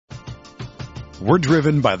We're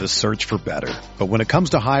driven by the search for better. But when it comes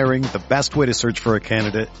to hiring, the best way to search for a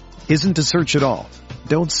candidate isn't to search at all.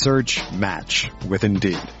 Don't search, match with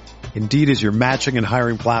Indeed. Indeed is your matching and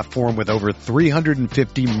hiring platform with over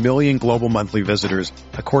 350 million global monthly visitors,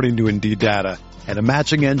 according to Indeed data, and a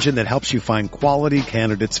matching engine that helps you find quality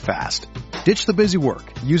candidates fast. Ditch the busy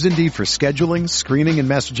work. Use Indeed for scheduling, screening, and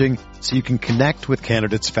messaging so you can connect with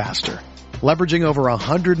candidates faster. Leveraging over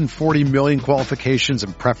 140 million qualifications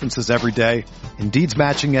and preferences every day, Indeed's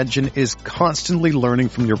matching engine is constantly learning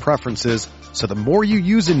from your preferences, so the more you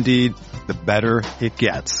use Indeed, the better it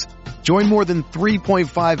gets. Join more than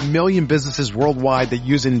 3.5 million businesses worldwide that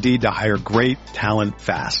use Indeed to hire great talent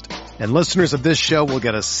fast. And listeners of this show will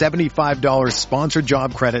get a $75 sponsored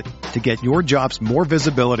job credit to get your jobs more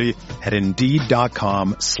visibility at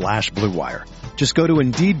Indeed.com/Blue Wire. Just go to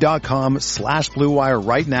Indeed.com/Blue Wire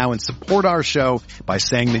right now and support our show by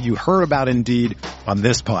saying that you heard about Indeed on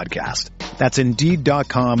this podcast. That's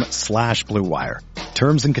Indeed.com/Blue Wire.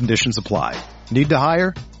 Terms and conditions apply. Need to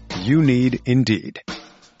hire? You need Indeed.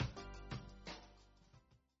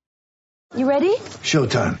 You ready?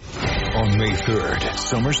 Showtime. On May 3rd,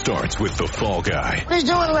 summer starts with The Fall Guy. Let's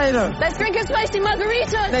do it later. Let's drink a spicy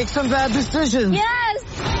margarita. Make some bad decisions. Yes.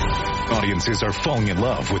 Audiences are falling in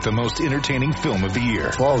love with the most entertaining film of the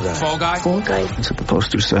year. Fall Guy. Fall Guy. Fall Guy. That's what the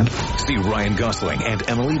poster said. See Ryan Gosling and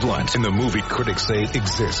Emily Blunt in the movie critics say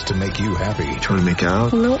exists to make you happy. Trying to make it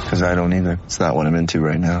out? Nope. Because I don't either. It's not what I'm into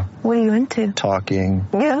right now. What are you into? Talking.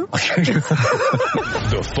 Yeah.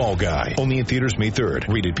 The Fall Guy. Only in theaters May 3rd.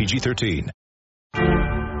 Rated PG-13.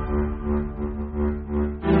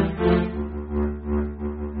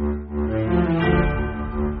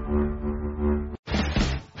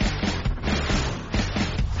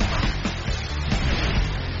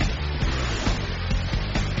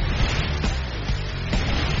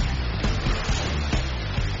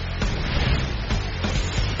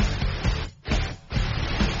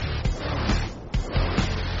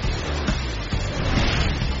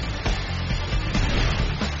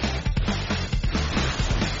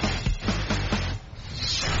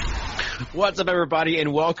 What's up, everybody,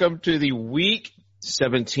 and welcome to the Week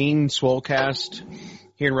 17 Swolecast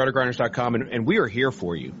here in RotoGrinders.com, and we are here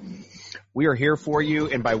for you. We are here for you,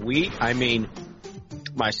 and by we, I mean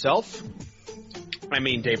myself, I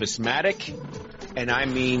mean Davis Maddock, and I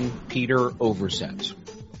mean Peter Overzet.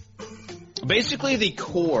 Basically the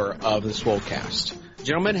core of the Swolecast.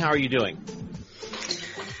 Gentlemen, how are you doing?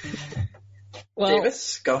 Well,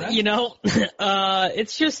 Davis, go ahead. You know,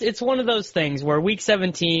 it's one of those things where week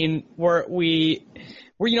 17, we're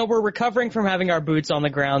recovering from having our boots on the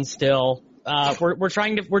ground still. We're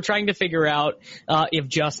trying to figure out, if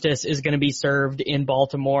justice is going to be served in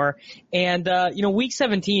Baltimore. And, week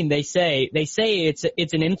 17, they say it's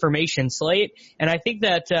an information slate. And I think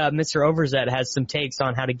that, Mr. Overzet has some takes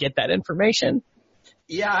on how to get that information.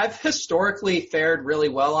 Yeah, I've historically fared really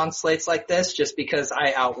well on slates like this just because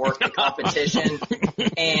I outwork the competition.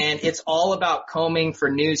 And it's all about combing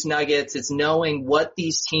for news nuggets. It's knowing what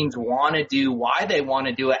these teams want to do, why they want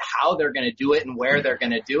to do it, how they're going to do it, and where they're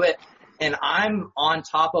going to do it. And I'm on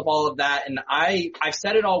top of all of that. And I've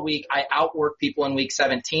said it all week. I outwork people in week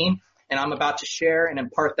 17, and I'm about to share and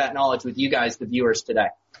impart that knowledge with you guys, the viewers, today.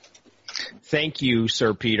 Thank you,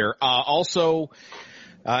 Sir Peter.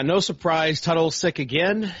 No surprise, Tuttle's sick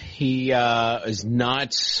again. He is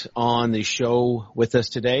not on the show with us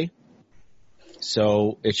today.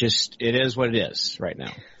 So it is what it is right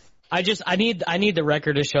now. I need the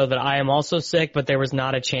record to show that I am also sick, but there was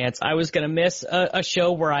not a chance. I was going to miss a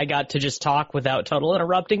show where I got to just talk without Tuttle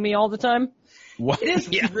interrupting me all the time. What? It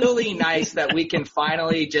is really nice that we can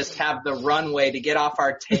finally just have the runway to get off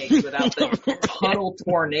our takes without the Tuttle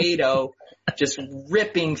tornado just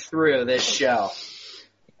ripping through this show.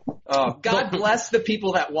 Oh, God bless the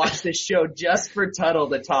people that watch this show just for Tuttle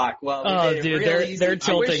to talk. Well, they're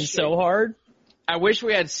tilting so hard. I wish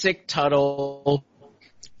we had sick Tuttle,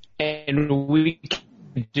 and we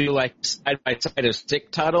could do like side by side of sick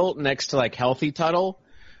Tuttle next to like healthy Tuttle,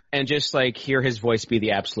 and just like hear his voice be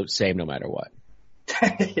the absolute same no matter what.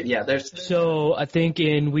 Yeah, So I think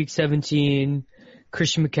in week 17,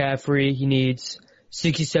 Christian McCaffrey, he needs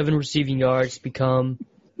 67 receiving yards to become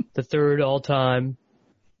the third all time.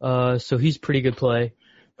 So he's pretty good play.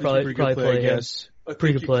 Probably play, I guess. I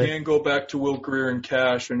think you can go back to Will Greer and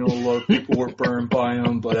Cash. I know a lot of people were burned by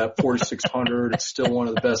him, but at 4,600, it's still one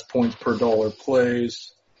of the best points per dollar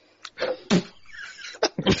plays.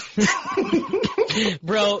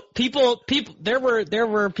 Bro, there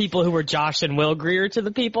were people who were Josh and Will Greer to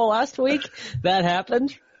the people last week. That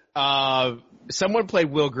happened. Someone played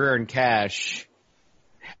Will Greer and Cash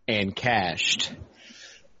and cashed.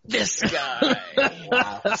 this guy.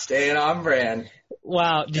 Wow. Staying on brand.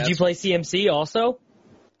 Wow. Did you play CMC also?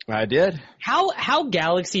 I did. How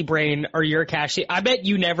Galaxy Brain are your cash? I bet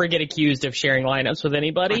you never get accused of sharing lineups with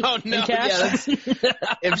anybody. Oh, no. In cash. Yeah,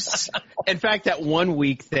 in fact, that one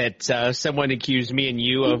week that someone accused me and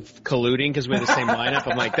you of colluding because we had the same lineup,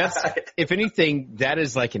 I'm like, if anything, that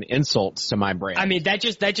is like an insult to my brand. I mean, that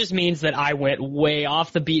just means that I went way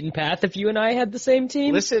off the beaten path if you and I had the same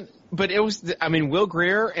team. Listen, but it was, Will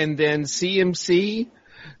Greer and then CMC,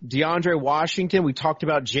 DeAndre Washington. We talked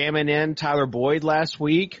about jamming in Tyler Boyd last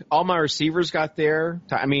week. All my receivers got there.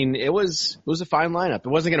 I mean, it was a fine lineup. It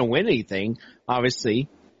wasn't going to win anything, obviously,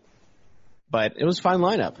 but it was a fine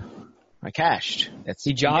lineup. I cashed.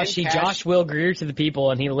 He Josh Will Greer to the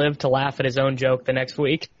people, and he lived to laugh at his own joke the next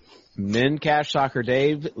week. Men Cash Soccer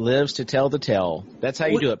Dave lives to tell the tale. That's how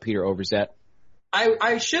you do it, Peter Overzet.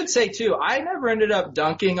 I should say, too, I never ended up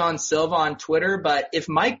dunking on Silva on Twitter, but if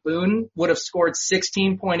Mike Boone would have scored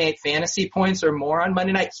 16.8 fantasy points or more on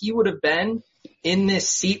Monday night, he would have been in this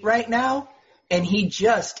seat right now, and he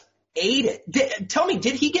just ate it. Tell me,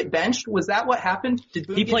 did he get benched? Was that what happened? Did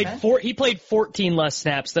Boone get benched? He played 14 less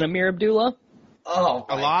snaps than Amir Abdullah. Oh,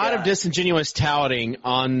 a lot of disingenuous touting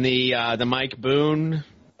on the Mike Boone.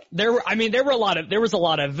 There was a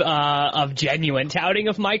lot of genuine touting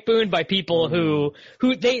of Mike Boone by people who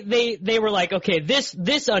they were like, okay, this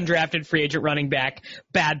undrafted free agent running back,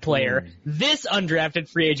 bad player. This undrafted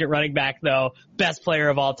free agent running back, though, best player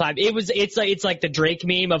of all time. It's like the Drake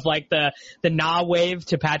meme of like the nah wave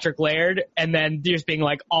to Patrick Laird, and then just being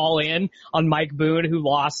like all in on Mike Boone, who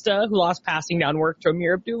lost passing down work to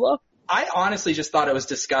Amir Abdullah. I honestly just thought it was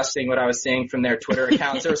disgusting what I was seeing from their Twitter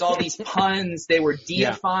accounts. There was all these puns. They were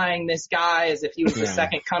deifying this guy as if he was the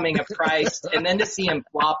second coming of Christ. And then to see him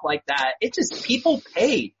flop like that, it just, people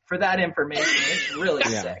paid for that information. It's really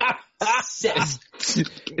sick. Sick.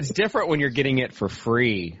 It's different when you're getting it for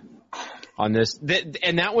free on this.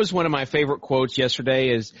 And that was one of my favorite quotes yesterday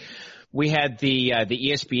is we had the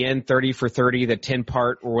ESPN 30 for 30, the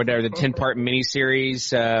 10-part or whatever, the 10-part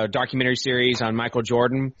miniseries, documentary series on Michael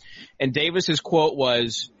Jordan. And Davis's quote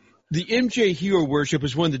was, "The MJ hero worship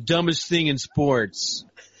is one of the dumbest thing in sports.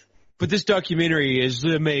 But this documentary is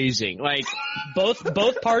amazing." Like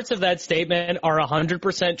both parts of that statement are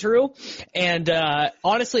 100% true. And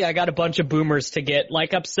honestly, I got a bunch of boomers to get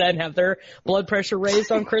like upset and have their blood pressure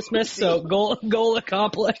raised on Christmas. So goal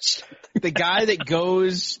accomplished. The guy that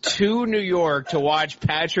goes to New York to watch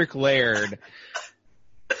Patrick Laird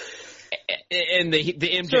and the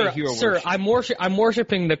MJ hero worship. I'm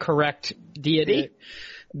worshiping the correct deity.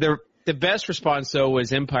 The best response though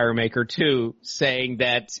was Empire Maker 2 saying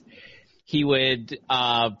that he would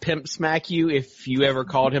pimp smack you if you ever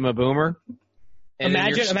called him a boomer. And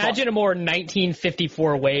imagine a more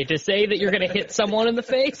 1954 way to say that you're going to hit someone in the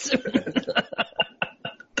face.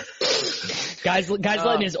 Guys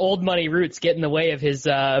letting his old money roots get in the way of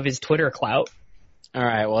his Twitter clout. All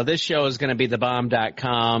right, well, this show is going to be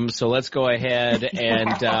thebomb.com, so let's go ahead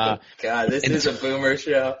and God, this is a boomer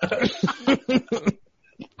show.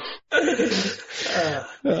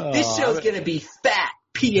 This show's going to be fat.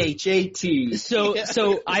 PHAT. So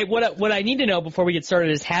what I need to know before we get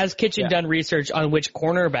started is, has Kitchen done research on which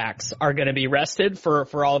cornerbacks are going to be rested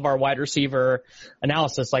for all of our wide receiver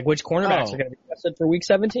analysis? Like which cornerbacks are going to be rested for Week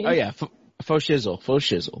 17? Oh yeah, faux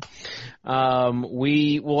shizzle.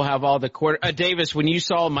 We will have all the Davis, when you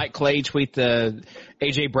saw Mike Clay tweet the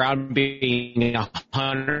AJ Brown being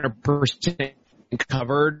 100%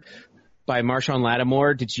 covered by Marshawn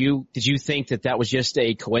Lattimore, did you think that was just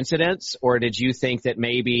a coincidence, or did you think that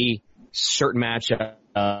maybe certain matchup?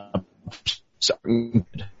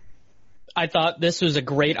 I thought this was a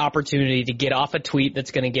great opportunity to get off a tweet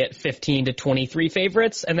that's going to get 15 to 23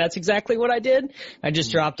 favorites, and that's exactly what I did. I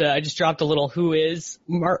just dropped a little who is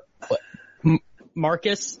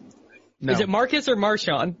Marcus. No. Is it Marcus or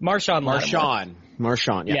Marshawn?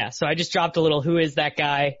 Marshawn, yeah. Yeah, so I just dropped a little who is that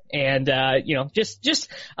guy, and just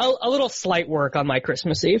a little slight work on my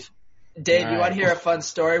Christmas Eve. Dave, you want to hear a fun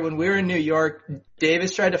story? When we were in New York,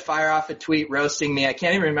 Davis tried to fire off a tweet roasting me. I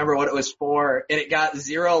can't even remember what it was for, and it got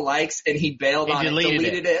 0 likes, and he bailed on it,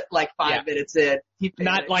 deleted it like 5 minutes in.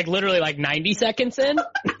 Not like literally like 90 seconds in.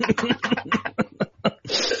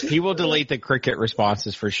 He will delete the cricket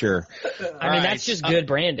responses for sure. I mean, that's just good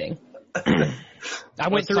branding. I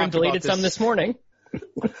went through and deleted some this morning.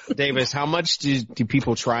 Davis, how much do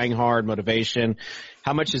people trying hard, motivation,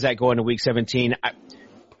 how much does that go into Week 17?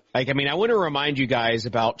 I want to remind you guys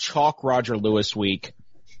about Chalk Roger Lewis Week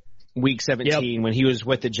 17, when he was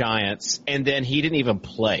with the Giants, and then he didn't even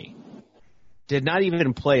play. Did not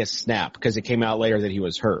even play a snap because it came out later that he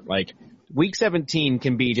was hurt. Like, Week 17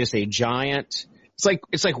 can be just a giant.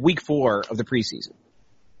 It's like week 4 of the preseason.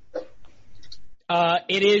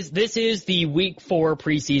 This is the week 4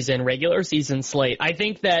 preseason regular season slate. I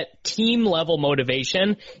think that team level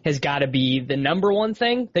motivation has got to be the number one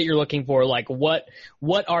thing that you're looking for. Like what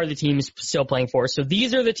are the teams still playing for? So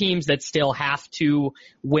these are the teams that still have to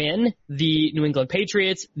win: the New England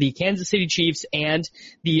Patriots, the Kansas City Chiefs, and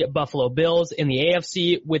the Buffalo Bills in the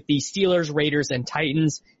AFC, with the Steelers, Raiders, and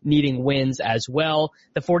Titans needing wins as well.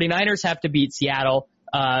 The 49ers have to beat Seattle.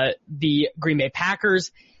 The Green Bay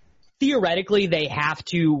Packers, theoretically, they have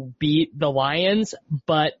to beat the Lions,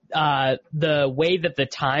 but the way that the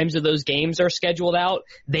times of those games are scheduled out,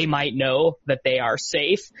 they might know that they are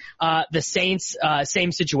safe. The Saints,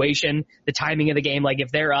 same situation. The timing of the game, like if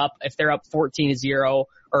they're up 14-0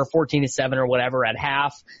 or 14-7 or whatever at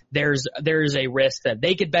half, there's a risk that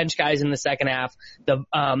they could bench guys in the second half.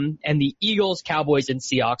 And the Eagles, Cowboys, and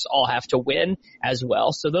Seahawks all have to win as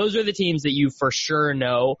well. So those are the teams that you for sure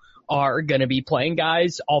know are going to be playing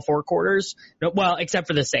guys all 4 quarters. No, well, except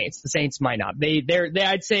for the Saints. The Saints might not.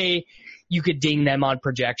 I'd say you could ding them on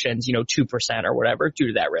projections, 2% or whatever due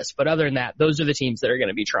to that risk. But other than that, those are the teams that are going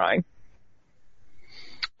to be trying.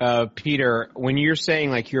 Peter, when you're saying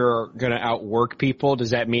like you're going to outwork people,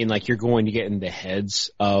 does that mean like you're going to get in the heads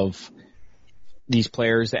of these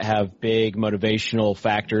players that have big motivational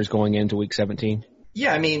factors going into week 17?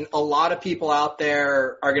 Yeah, I mean, a lot of people out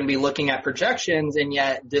there are going to be looking at projections, and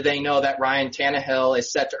yet do they know that Ryan Tannehill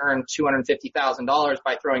is set to earn $250,000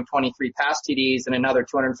 by throwing 23 pass TDs and another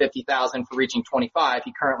 $250,000 for reaching 25?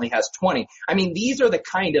 He currently has 20. I mean, these are the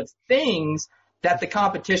kind of things that the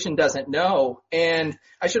competition doesn't know. And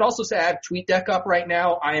I should also say I have TweetDeck up right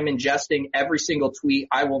now. I am ingesting every single tweet.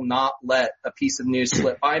 I will not let a piece of news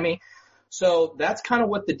slip by me. So that's kind of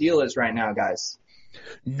what the deal is right now, guys.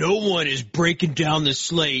 No one is breaking down the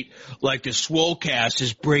slate like the Swolecast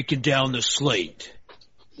is breaking down the slate.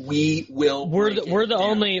 We will. We're the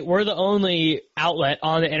only outlet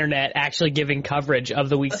on the internet actually giving coverage of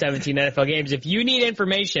the Week 17 NFL games. If you need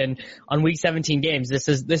information on Week 17 games, this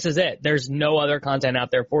is it. There's no other content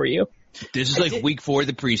out there for you. This is like week 4 of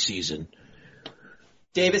the preseason.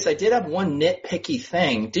 Davis, I did have one nitpicky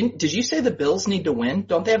thing. Did you say the Bills need to win?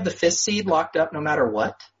 Don't they have the 5th seed locked up no matter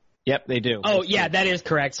what? Yep, they do. Oh, yeah, that is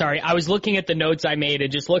correct. Sorry. I was looking at the notes I made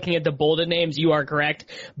and just looking at the bolded names. You are correct.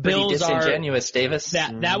 Bills disingenuous, Davis.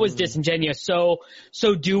 That was disingenuous. So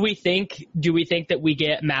do we think that we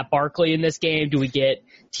get Matt Barkley in this game? Do we get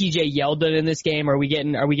TJ Yeldon in this game? Are we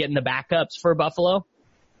getting the backups for Buffalo?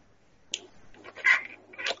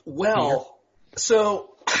 Well,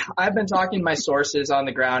 so I've been talking to my sources on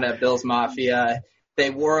the ground at Bills Mafia. They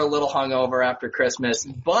were a little hungover after Christmas,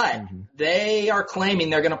 but they are claiming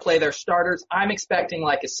they're going to play their starters. I'm expecting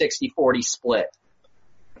like a 60-40 split.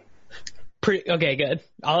 Okay, good.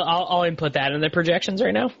 I'll input that in the projections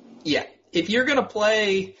right now. Yeah. If you're going to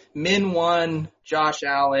play Min 1, Josh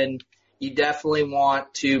Allen, you definitely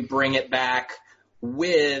want to bring it back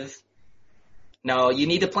with – no, you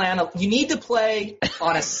need to play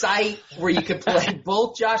on a site where you can play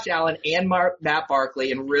both Josh Allen and Matt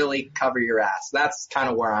Barkley and really cover your ass. That's kind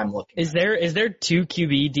of where I'm looking. Is there 2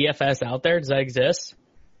 QB DFS out there? Does that exist?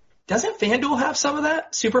 Doesn't FanDuel have some of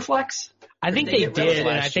that? Superflex? I think they did,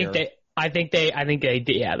 and I think they they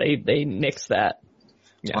nixed that.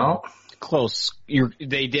 Yeah. Well, close.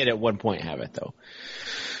 They did at one point have it though.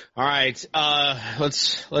 All right,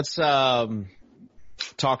 let's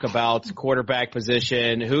talk about quarterback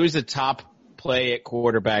position. Who's the top play at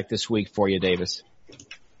quarterback this week for you, Davis?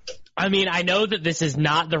 I mean, I know that this is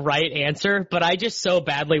not the right answer, but I just so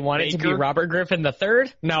badly want it to be Robert Griffin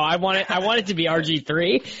III. No, I want it to be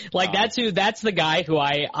RG3. Like that's the guy who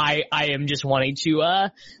I am just wanting to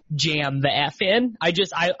jam the F in.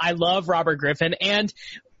 I love Robert Griffin, and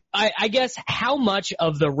I guess how much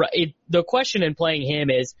of the question in playing him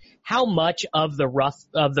is how much of the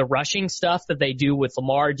rushing stuff that they do with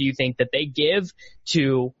Lamar do you think that they give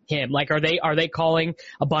to him? Like, are they calling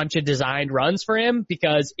a bunch of designed runs for him?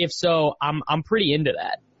 Because if so, I'm pretty into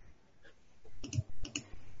that.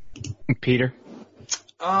 Peter?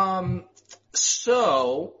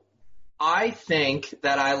 So I think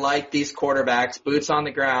that I like these quarterbacks, boots on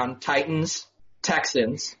the ground, Titans,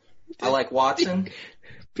 Texans. I like Watson.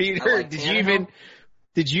 Peter, like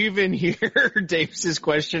did you even hear Davis's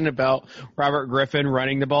question about Robert Griffin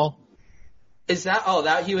running the ball? Is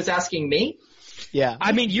that he was asking me? Yeah.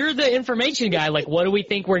 I mean, you're the information guy. Like, what do we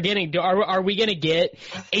think we're getting? Are we going to get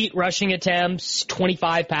 8 rushing attempts,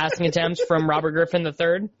 25 passing attempts from Robert Griffin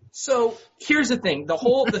III? So here's the thing. The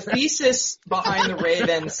thesis behind the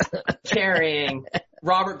Ravens carrying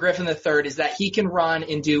Robert Griffin III is that he can run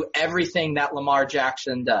and do everything that Lamar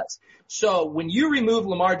Jackson does. So when you remove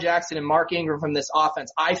Lamar Jackson and Mark Ingram from this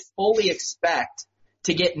offense, I fully expect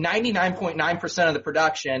to get 99.9% of the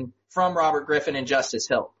production from Robert Griffin and Justice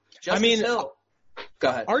Hill. Hill. Go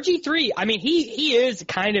ahead. RG3, I mean, he is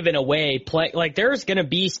kind of in a way like there's going to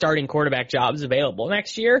be starting quarterback jobs available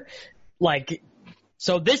next year. Like,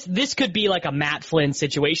 so this could be like a Matt Flynn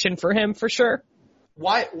situation for him for sure.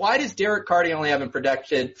 Why does Derek Carty only have him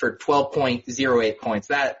projected for 12.08 points?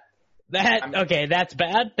 Okay, that's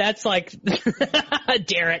bad. That's like,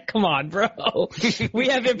 Derek, come on, bro. We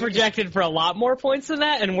have him projected for a lot more points than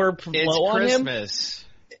that, and we're low on him.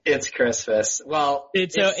 It's Christmas. Well,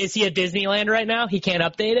 is he at Disneyland right now? He can't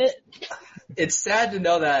update it? It's sad to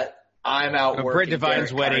know that I'm out working. Britt Devine's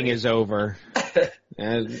Derek wedding Carty. is over.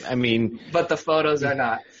 I mean. But the photos are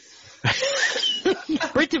not.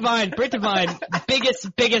 Britt Devine,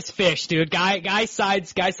 biggest fish, dude. Guy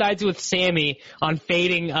sides with Sammy on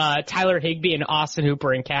fading Tyler Higbee and Austin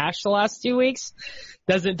Hooper and Cash the last 2 weeks.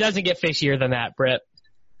 Doesn't get fishier than that, Britt.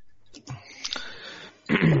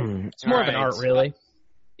 It's more of an art, really.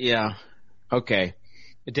 Yeah. Okay.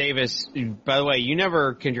 Davis, by the way, you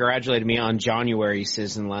never congratulated me on January's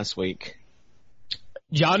season last week.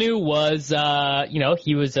 Jonnu was,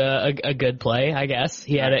 he was a good play, I guess.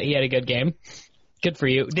 He had a good game. Good for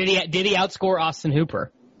you. Did he outscore Austin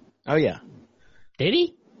Hooper? Oh yeah. Did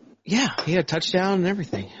he? Yeah, he had a touchdown and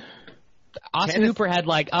everything. Austin Hooper had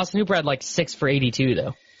like 6 for 82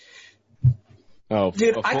 though. Oh,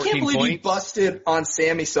 dude, I can't believe points? you busted on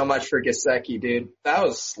Sammy so much for Gesicki, dude. That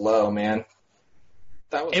was slow, man.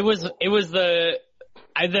 It was the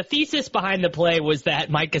thesis behind the play was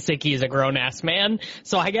that Mike Gesicki is a grown ass man.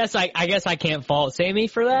 So I guess I can't fault Sammy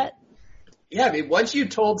for that. Yeah, I mean, once you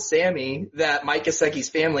told Sammy that Mike Gesicki's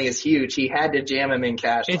family is huge, he had to jam him in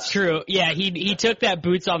cash. It's true. Yeah, he took that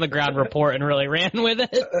boots on the ground report and really ran with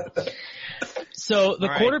it. So the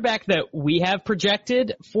quarterback that we have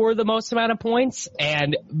projected for the most amount of points,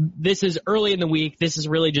 and this is early in the week, this is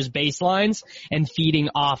really just baselines and feeding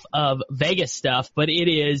off of Vegas stuff, but it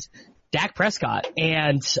is Dak Prescott.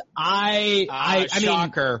 And I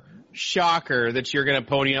mean, shocker that you're going to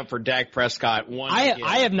pony up for Dak Prescott.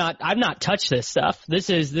 I've not touched this stuff. This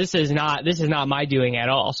is not my doing at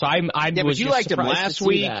all. So but you liked him last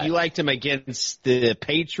week. That. You liked him against the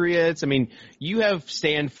Patriots. I mean, you have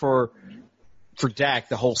stand for Dak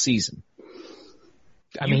the whole season.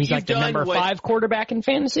 I mean, he's like the number 5 quarterback in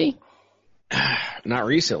fantasy. Not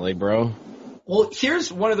recently, bro. Well,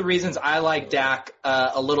 here's one of the reasons I like Dak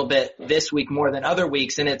a little bit this week more than other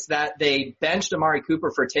weeks, and it's that they benched Amari Cooper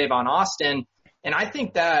for Tavon Austin, and I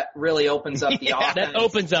think that really opens up the offense. That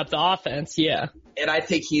opens up the offense, yeah. And I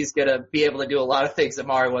think he's going to be able to do a lot of things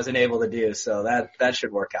Amari wasn't able to do, so that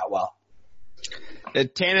should work out well.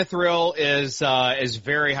 Tannehill is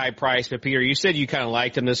very high priced, but Peter, you said you kind of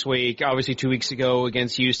liked him this week. Obviously 2 weeks ago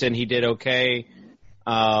against Houston, he did okay.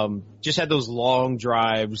 Just had those long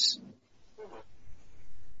drives.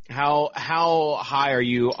 How high are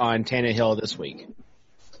you on Tannehill this week?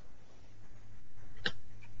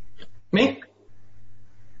 Me?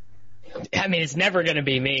 I mean, it's never going to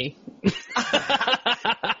be me.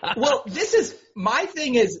 Well, my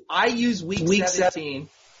thing is I use week 17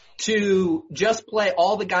 to just play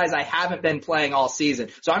all the guys I haven't been playing all season.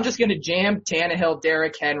 So I'm just going to jam Tannehill,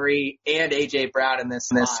 Derrick Henry, and A.J. Brown in this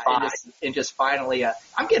spot. And just finally,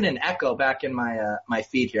 I'm getting an echo back in my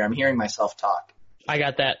feed here. I'm hearing myself talk. I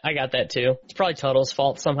got that too. It's probably Tuttle's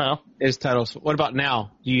fault somehow. It's Tuttle's. What about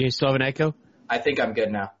now? Do you still have an echo? I think I'm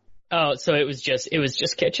good now. Oh, so it was just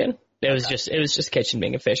Kitchen. It was just Kitchen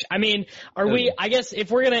being a fish. I mean, I guess if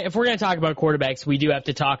we're gonna talk about quarterbacks, we do have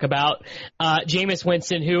to talk about Jameis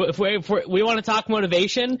Winston, who if we want to talk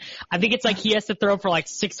motivation, I think it's like he has to throw for like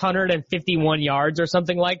 651 yards or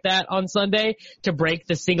something like that on Sunday to break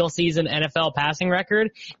the single season NFL passing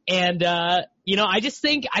record. And I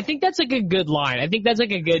think that's like a good line. I think that's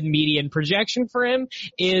like a good median projection for him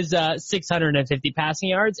is 650 passing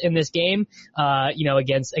yards in this game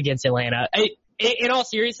against Atlanta. In all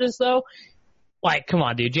seriousness, though, like, come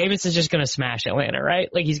on, dude. Jameis is just going to smash Atlanta, right?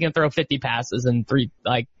 Like, he's going to throw 50 passes and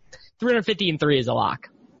 350 and 3 is a lock.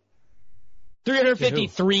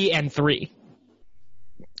 353 and 3.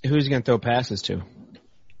 Who's he going to throw passes to?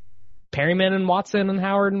 Perryman and Watson and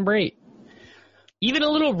Howard and Brate. Even a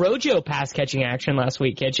little Rojo pass catching action last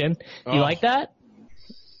week, Kitchen. You like that?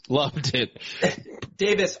 Loved it.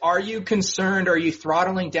 Davis, are you concerned? Are you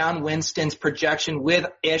throttling down Winston's projection with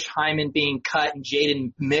Ish Hyman being cut and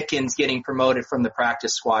Jaden Mickens getting promoted from the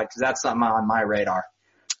practice squad? Because that's something on my radar.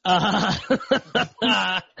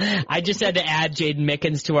 I just had to add Jaden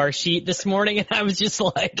Mickens to our sheet this morning, and I was just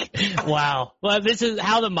like, wow. Well, this is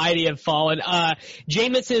how the mighty have fallen.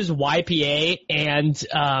 Jameis's YPA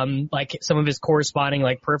and like some of his corresponding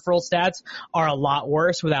like peripheral stats are a lot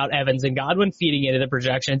worse without Evans and Godwin feeding into the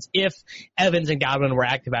projections. If Evans and Godwin were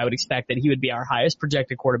active, I would expect that he would be our highest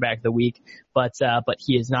projected quarterback of the week, but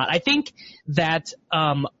he is not. I think that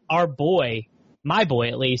our boy, my boy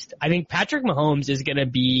at least, I think Patrick Mahomes is going to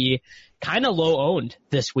be kind of low owned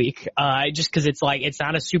this week, just cause it's like, it's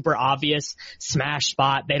not a super obvious smash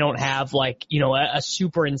spot. They don't have like, you know, a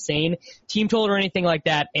super insane team total or anything like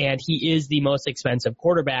that. And he is the most expensive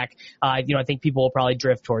quarterback. You know, I think people will probably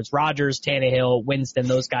drift towards Rodgers, Tannehill, Winston,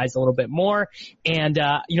 those guys a little bit more. And,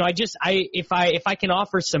 you know, if I can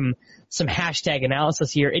offer some hashtag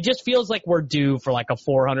analysis here, it just feels like we're due for like a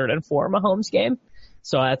 404 Mahomes game.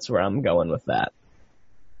 So that's where I'm going with that.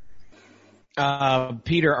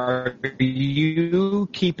 Peter, are you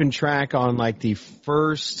keeping track on like the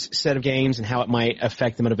first set of games and how it might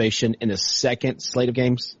affect the motivation in the second slate of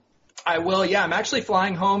games? I will, yeah. I'm actually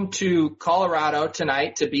flying home to Colorado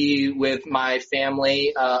tonight to be with my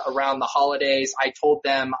family around the holidays. I told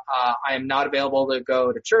them I am not available to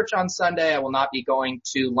go to church on Sunday. I will not be going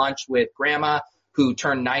to lunch with Grandma, who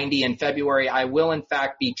turned 90 in February. I will, in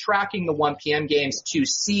fact, be tracking the 1 p.m. games to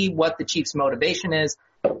see what the Chiefs' motivation is.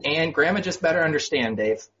 And Grandma just better understand,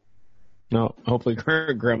 Dave. No, hopefully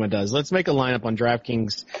Grandma does. Let's make a lineup on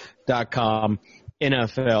DraftKings.com,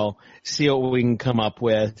 NFL, see what we can come up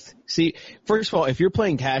with. See, first of all, if you're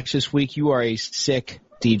playing cash this week, you are a sick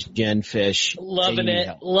DGen fish. Loving it.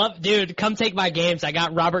 Dude, come take my games. I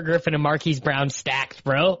got Robert Griffin and Marquise Brown stacked,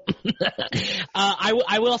 bro.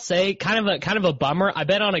 I will say kind of a bummer. I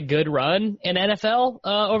bet on a good run in NFL,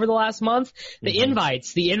 over the last month. The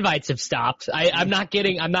invites have stopped. I'm not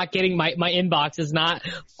getting my inbox is not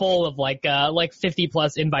full of like 50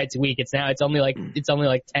 plus invites a week. It's only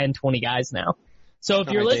like 10, 20 guys now. So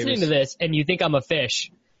if you're listening to this and you think I'm a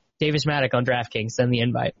fish, Davis Maddock on DraftKings, send the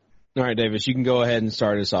invite. All right, Davis, you can go ahead and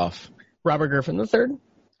start us off. Robert Griffin III.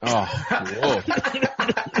 Oh, whoa.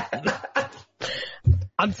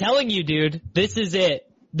 I'm telling you, dude, this is it.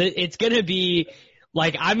 It's going to be,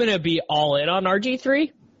 like, I'm going to be all in on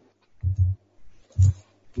RG3.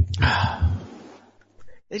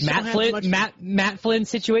 Matt Flynn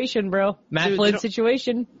situation, bro. Flynn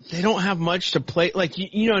situation. They don't have much to play. Like,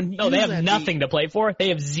 No, they have nothing to play for. They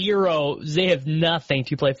have nothing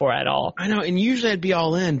to play for at all. I know, and usually I'd be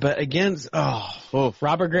all in, but against,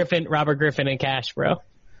 Robert Griffin and cash, bro.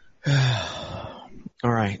 All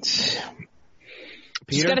right.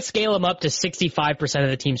 Peter? Just got to scale him up to 65% of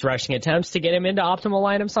the team's rushing attempts to get him into optimal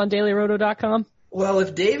lineups on dailyroto.com. Well,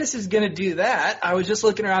 if Davis is going to do that, I was just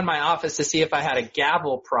looking around my office to see if I had a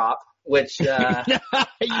gavel prop, which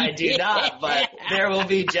I do not, but there will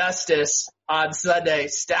be justice on Sunday.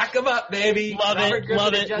 Stack them up, baby. Love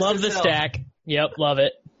it. Love the stack. Yep, love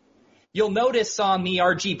it. You'll notice on the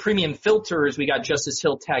RG premium filters, we got Justice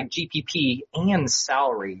Hill tag GPP and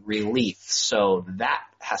salary relief, so that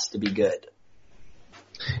has to be good.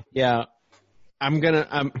 Yeah,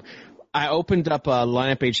 I opened up a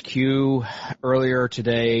Lineup HQ earlier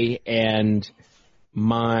today, and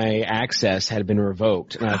my access had been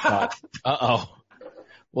revoked, and I thought,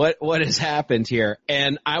 what has happened here?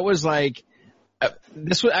 And I was like,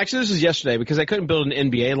 this was yesterday because I couldn't build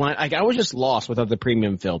an NBA line. Like, I was just lost without the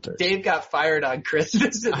premium filter. Dave got fired on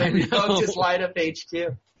Christmas and then revoked his Lineup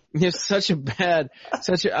HQ. It's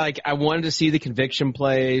I wanted to see the conviction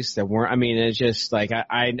plays that weren't. I mean, it's just like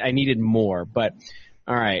I needed more, but.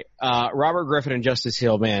 All right, Robert Griffin and Justice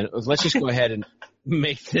Hill, man. Let's just go ahead and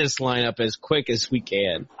make this lineup as quick as we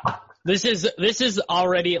can. This is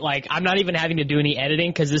already like I'm not even having to do any editing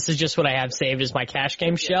because this is just what I have saved as my cash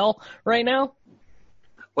game shell right now.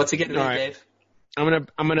 What's it getting to, Dave? I'm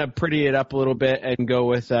gonna pretty it up a little bit and go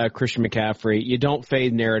with Christian McCaffrey. You don't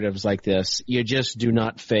fade narratives like this. You just do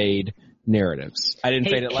not fade narratives. I didn't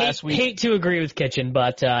fade it last week. Hate to agree with Kitchen,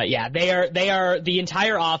 but yeah, they are the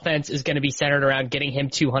entire offense is going to be centered around getting him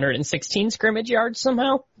 216 scrimmage yards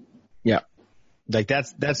somehow. Yeah. Like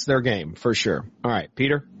that's their game for sure. All right,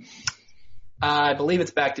 Peter. I believe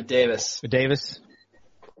it's back to Davis. Davis.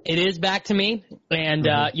 It is back to me, and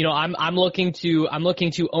I'm looking to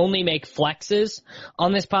only make flexes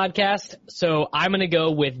on this podcast, so I'm going to go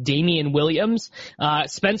with Damian Williams,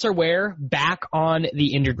 Spencer Ware back on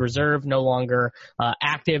the injured reserve, no longer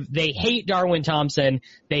active. They hate Darwin Thompson,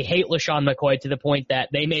 they hate LaShawn McCoy to the point that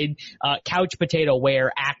they made Couch Potato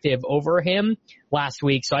Ware active over him. last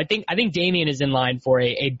week. So I think Damian is in line for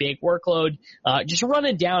a big workload, just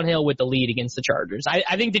running downhill with the lead against the Chargers.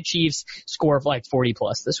 I think the Chiefs score like 40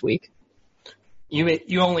 plus this week.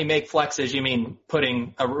 You only make flexes. You mean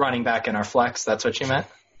putting a running back in our flex? That's what you meant?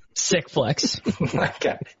 Sick flex.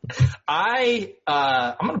 Okay. I'm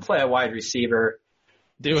going to play a wide receiver.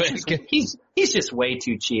 Do it. He's just way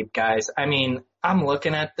too cheap, guys. I mean, I'm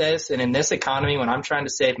looking at this, and in this economy, when I'm trying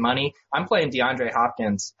to save money, I'm playing DeAndre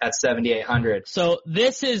Hopkins at 7,800. So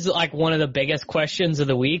this is like one of the biggest questions of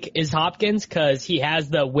the week is Hopkins, because he has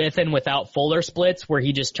the with and without Fuller splits where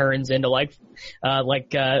he just turns into like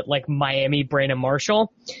Miami Brandon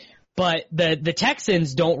Marshall. But the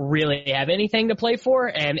Texans don't really have anything to play for,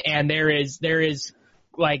 and there is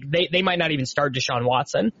like they might not even start Deshaun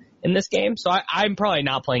Watson in this game, so I'm probably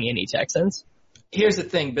not playing any Texans. Here's the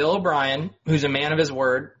thing. Bill O'Brien, who's a man of his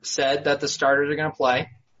word, said that the starters are going to play,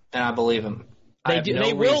 and I believe him. I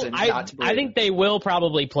think they will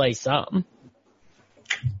probably play some.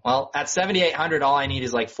 Well, at 7,800, all I need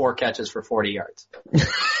is like 4 catches for 40 yards.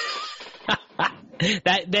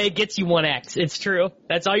 That gets you 1x. It's true.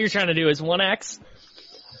 That's all you're trying to do is 1x.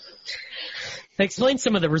 Explain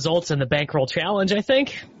some of the results in the bankroll challenge, I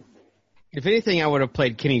think. If anything, I would have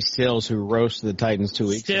played Kenny Stills, who roasted the Titans 2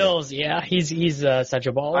 weeks ago. Stills, yeah, he's such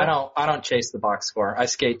a baller. I don't chase the box score. I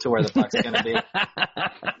skate to where the puck's going to be.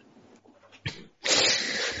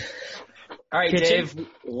 All right, Dave,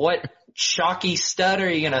 what chalky stud are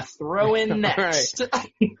you going to throw in next?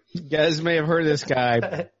 Right. You guys may have heard of this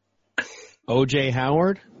guy, O.J.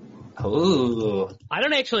 Howard. Ooh. I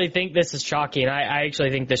don't actually think this is chalky, and I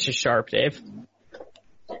actually think this is sharp, Dave.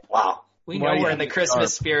 Wow. We know we're in the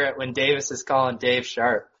Christmas spirit when Davis is calling Dave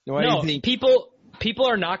sharp. No, people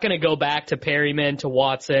are not going to go back to Perryman, to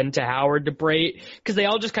Watson, to Howard, to Brait, because they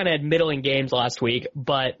all just kind of had middling games last week.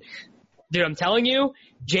 But, dude, I'm telling you,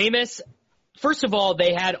 Jameis, first of all,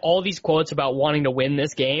 they had all these quotes about wanting to win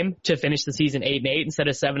this game to finish the season 8-8 instead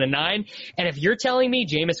of 7-9. And if you're telling me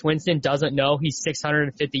Jameis Winston doesn't know he's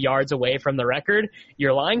 650 yards away from the record,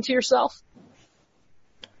 you're lying to yourself.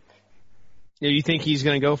 Yeah, you think he's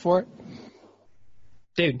going to go for it?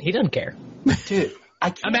 Dude, he doesn't care. Dude,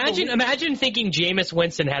 imagine thinking Jameis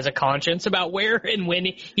Winston has a conscience about where and when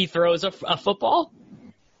he throws a football.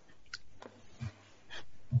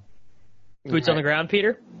 Boots on the ground,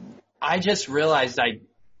 Peter? I just realized I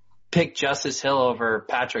picked Justice Hill over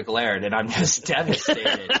Patrick Laird, and I'm just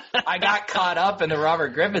devastated. I got caught up in the Robert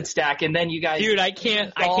Griffin stack, and then you guys... Dude, I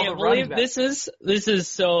can't believe this is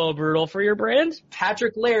so brutal for your brand.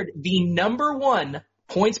 Patrick Laird, the number 1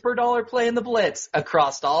 points per dollar play in the blitz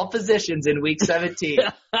across all positions in week 17.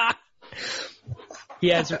 He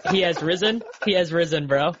has risen. He has risen,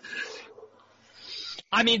 bro.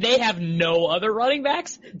 I mean, they have no other running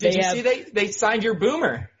backs. Did you see they signed your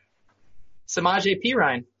boomer, Samaje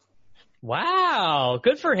Perine? Wow,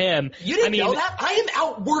 good for him. You didn't know that? I am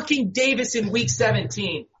outworking Davis in week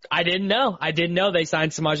 17. I didn't know they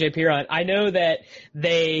signed Samaje Perine. I know that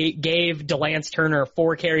they gave DeLance Turner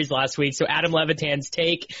 4 carries last week, so Adam Levitan's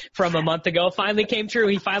take from a month ago finally came true.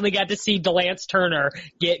 He finally got to see DeLance Turner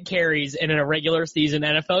get carries in a regular season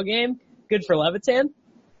NFL game. Good for Levitan.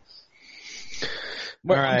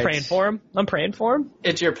 All right. I'm praying for him.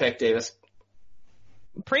 It's your pick, Davis.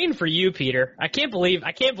 I'm praying for you, Peter. I can't believe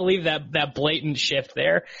that blatant shift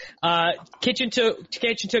there. Kitchen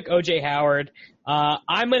took O.J. Howard.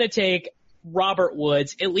 I'm going to take Robert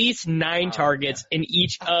Woods, at least 9 targets in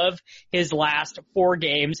each of his last 4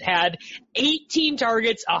 games. Had 18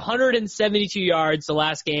 targets, 172 yards the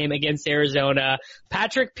last game against Arizona.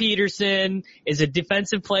 Patrick Peterson is a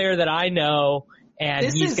defensive player that I know, and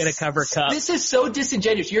he's going to cover Kupp. This is so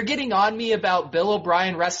disingenuous. You're getting on me about Bill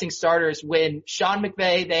O'Brien resting starters when Sean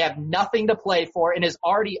McVay, they have nothing to play for and is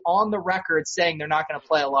already on the record saying they're not going to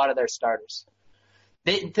play a lot of their starters.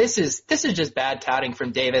 This is just bad touting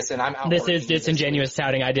from Davis, and I'm out. This is disingenuous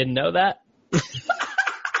touting. I didn't know that.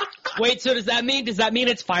 Wait, so does that mean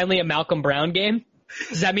it's finally a Malcolm Brown game?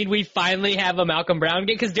 Does that mean we finally have a Malcolm Brown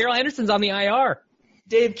game? Because Darrell Henderson's on the IR.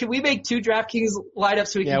 Dave, can we make 2 DraftKings lineups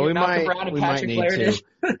so we can get Malcolm Brown and Patrick Laird in?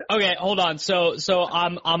 Okay, hold on. So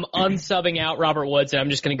I'm unsubbing out Robert Woods, and I'm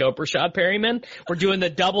just going to go Rashad Perryman. We're doing the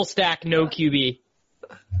double stack, no QB.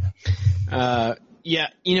 Yeah,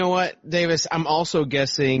 you know what, Davis? I'm also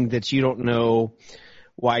guessing that you don't know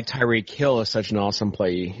why Tyreek Hill is such an awesome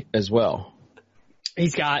play as well.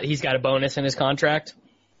 He's got a bonus in his contract.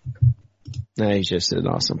 No, he's just an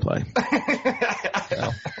awesome play.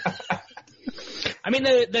 I mean,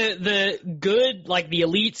 the good, like the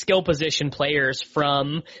elite skill position players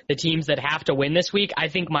from the teams that have to win this week, I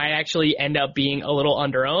think might actually end up being a little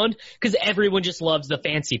underowned because everyone just loves the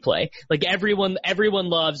fancy play. Like everyone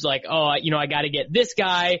loves like, oh, I got to get this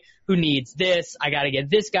guy who needs this. I got to get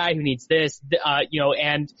this guy who needs this, as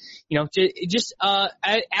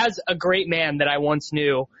a great man that I once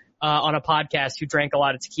knew, on a podcast who drank a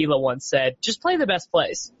lot of tequila once said, just play the best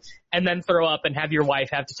plays and then throw up and have your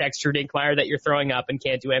wife have to text Drew Dinkmeyer that you're throwing up and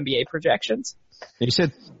can't do NBA projections. You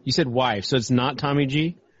said wife, so it's not Tommy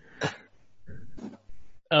G?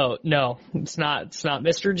 Oh, no, it's not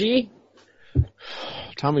Mr. G.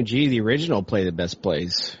 Tommy G, the original play the best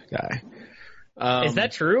plays guy. Is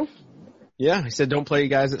that true? Yeah, he said don't play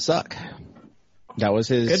guys that suck. That was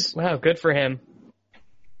his. Good for him.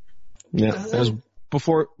 Yeah, that was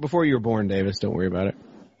before you were born, Davis. Don't worry about it.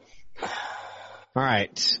 All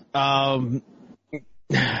right.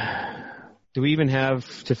 Do we even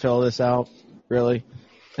have to fill this out, really,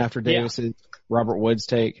 after Davis's Robert Woods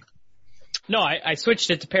take? No, I switched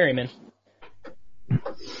it to Perryman. All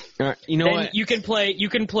right, you know what? You can play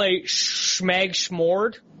Schmag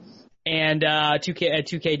Schmord and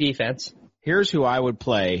 2K defense. Here's who I would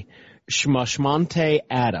play: Shmonte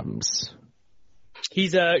Adams.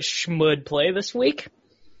 He's a schmud play this week.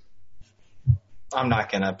 I'm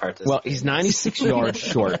not going to participate. Well, he's 96 yards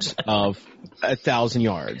short of 1,000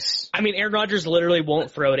 yards. I mean, Aaron Rodgers literally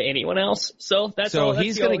won't throw to anyone else, so that's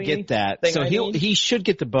he's going to get that. So he should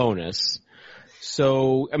get the bonus.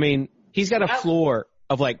 So I mean, he's got a floor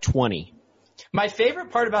of like 20. My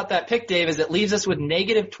favorite part about that pick, Dave, is it leaves us with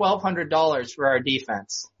negative $1,200 for our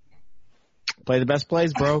defense. Play the best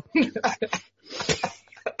plays, bro.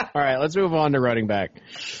 All right, let's move on to running back.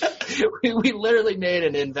 We literally made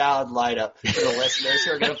an invalid lineup for the listeners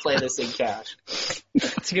who are going to play this in cash.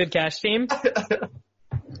 It's a good cash team.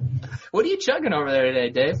 What are you chugging over there today,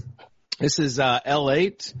 Dave? This is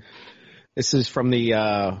L8. This is from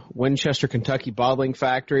the Winchester, Kentucky Bottling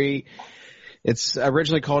Factory. It's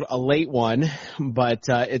originally called a late one, but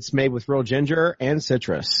it's made with real ginger and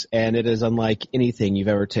citrus, and it is unlike anything you've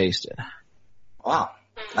ever tasted. Wow.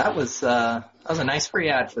 That was a nice free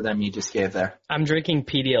ad for them you just gave there. I'm drinking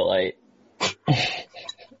Pedialyte.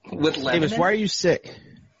 With lemon. Davis, why are you sick?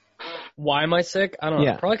 Why am I sick? I don't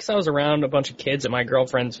know. Probably because I was around a bunch of kids at my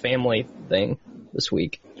girlfriend's family thing this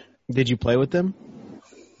week. Did you play with them?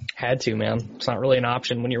 Had to, man. It's not really an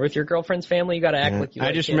option. When you're with your girlfriend's family, you got to act like you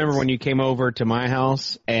like kids. Remember when you came over to my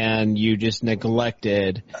house and you just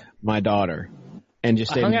neglected my daughter. And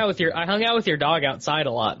just I hung out with your dog outside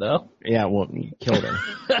a lot, though. Yeah, well, you killed her.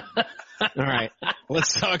 All right,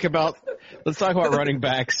 let's talk about running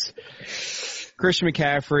backs. Christian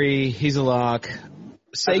McCaffrey, he's a lock.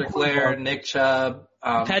 Patrick Laird, Nick Chubb,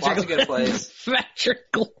 lots of good plays.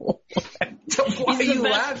 Patrick Laird. Why are you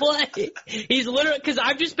laughing? Play. He's literally, because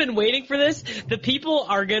I've just been waiting for this. The people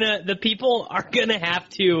are gonna have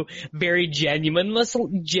to very genuinely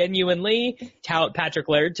tout Patrick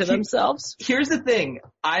Laird to themselves. Here's the thing.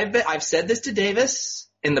 I've said this to Davis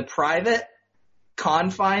in the private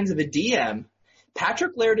confines of a DM.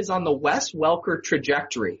 Patrick Laird is on the Wes Welker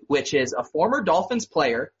trajectory, which is a former Dolphins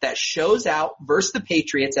player that shows out versus the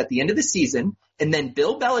Patriots at the end of the season, and then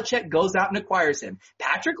Bill Belichick goes out and acquires him.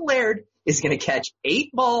 Patrick Laird is going to catch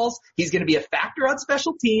 8 balls. He's going to be a factor on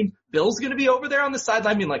special teams. Bill's going to be over there on the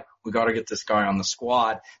sideline being like, we got to get this guy on the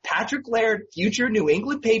squad. Patrick Laird, future New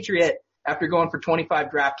England Patriot, after going for 25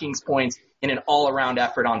 DraftKings points in an all-around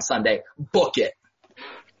effort on Sunday. Book it.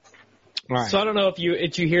 Right. So I don't know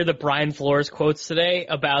if you hear the Brian Flores quotes today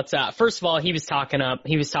about first of all he was talking up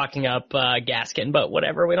Gaskin, but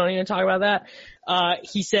whatever, we don't need to talk about that.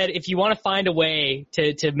 He said if you want to find a way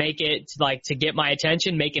to make it like to get my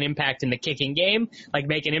attention, make an impact in the kicking game, like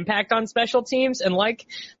make an impact on special teams, and like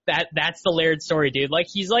that's the Laird story, dude. Like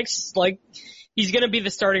he's like he's gonna be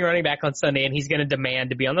the starting running back on Sunday, and he's gonna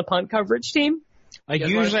demand to be on the punt coverage team.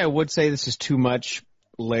 I would say this is too much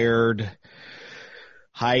Laird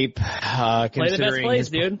hype, play the best plays,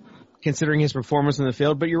 dude. Considering his performance in the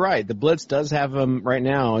field, but you're right. The Blitz does have him right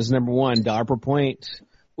now as number one, dollar per point.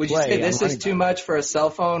 Would you say this is too much for a cell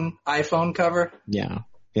phone, iPhone cover? Yeah.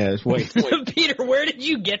 It's way. Peter, where did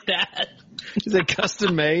you get that? Is it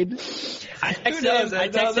custom made? I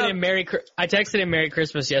texted him Merry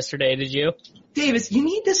Christmas yesterday. Did you? Davis, you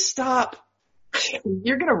need to stop.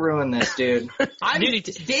 You're gonna ruin this, dude.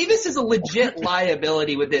 Davis is a legit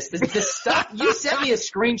liability with this. This stuff. You sent me a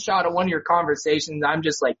screenshot of one of your conversations. I'm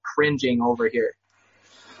just like cringing over here.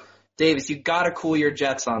 Davis, you gotta cool your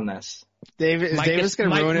jets on this. Davis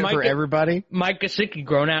gonna ruin it for everybody? Mike Gesicki,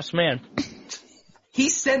 grown ass man. He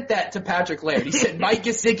sent that to Patrick Laird. He said, Mike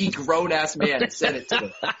Gesicki, grown-ass man, sent it to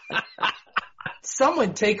him.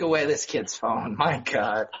 Someone take away this kid's phone. My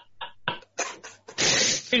God.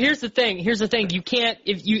 Dude, here's the thing. You can't,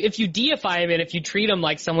 if you deify him and if you treat him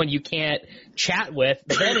like someone you can't chat with,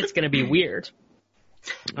 then it's going to be weird.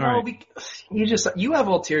 All right. You have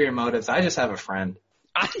ulterior motives. I just have a friend.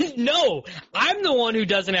 No, I'm the one who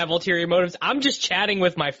doesn't have ulterior motives. I'm just chatting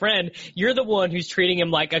with my friend. You're the one who's treating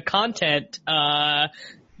him like a content,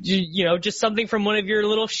 just something from one of your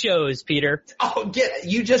little shows, Peter. Oh,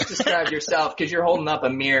 you just described yourself because you're holding up a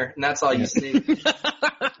mirror and that's all you see.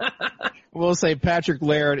 We'll say Patrick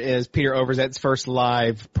Laird is Peter Overzet's first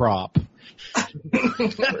live prop.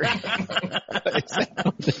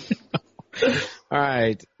 All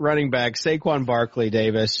right, running back Saquon Barkley,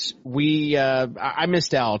 Davis. I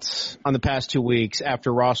missed out on the past 2 weeks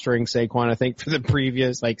after rostering Saquon, I think, for the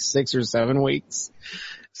previous 6 or 7 weeks.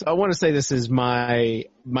 So I want to say this is my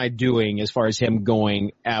doing as far as him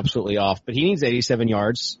going absolutely off. But he needs 87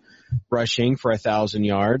 yards rushing for 1,000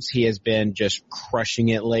 yards. He has been just crushing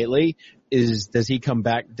it lately. Does he come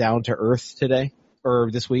back down to earth today or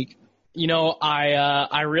this week?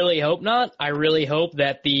 I really hope not. I really hope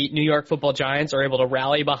that the New York Football Giants are able to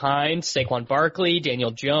rally behind Saquon Barkley,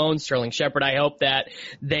 Daniel Jones, Sterling Shepard. I hope that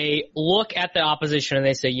they look at the opposition and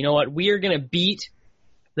they say, you know what, we are going to beat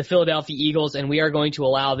the Philadelphia Eagles and we are going to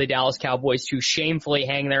allow the Dallas Cowboys to shamefully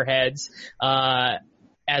hang their heads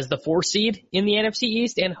as the 4 seed in the NFC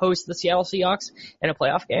East and host the Seattle Seahawks in a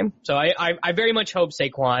playoff game. So I very much hope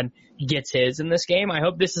Saquon gets his in this game. I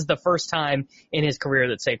hope this is the first time in his career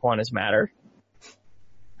that Saquon has mattered.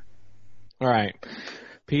 All right.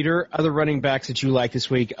 Peter, other running backs that you like this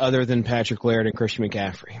week other than Patrick Laird and Christian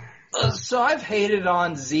McCaffrey? So I've hated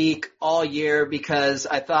on Zeke all year because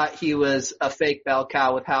I thought he was a fake bell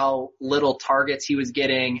cow with how little targets he was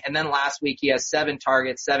getting. And then last week he has 7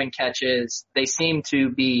 targets, 7 catches. They seem to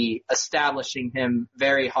be establishing him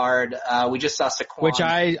very hard. We just saw Saquon. Which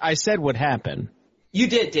I said would happen. You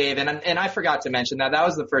did, Dave, and I forgot to mention that. That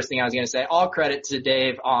was the first thing I was going to say. All credit to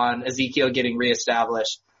Dave on Ezekiel getting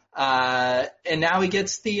reestablished. And now he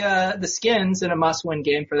gets the Skins in a must-win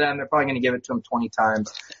game for them. They're probably going to give it to him 20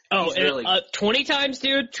 times. Oh, really... 20 times,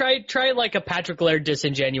 dude? Try like a Patrick Laird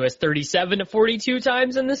disingenuous 37 to 42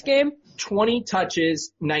 times in this game? 20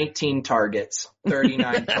 touches, 19 targets,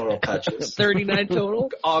 39 total touches. 39 total?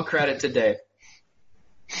 All credit to Dave.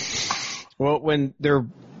 Well, when their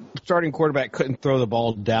starting quarterback couldn't throw the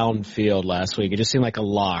ball downfield last week, it just seemed like a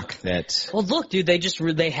lock that... Well, look, dude,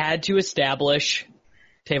 they had to establish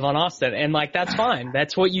Tavon Austin, and that's fine.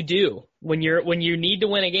 That's what you do when you need to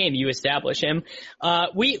win a game. You establish him.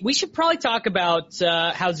 We should probably talk about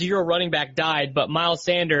how zero running back died, but Miles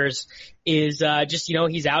Sanders is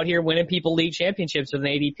he's out here winning people league championships with an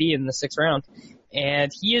ADP in the 6th round,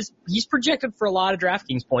 and he's projected for a lot of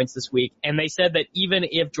DraftKings points this week. And they said that even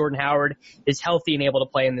if Jordan Howard is healthy and able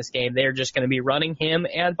to play in this game, they're just going to be running him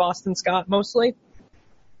and Boston Scott mostly.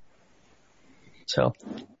 So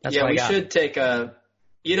that's what I got. We should take a.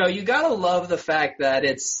 You gotta love the fact that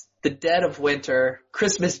it's the dead of winter,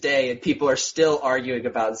 Christmas Day, and people are still arguing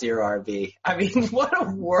about zero RB. I mean, what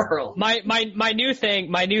a world. My new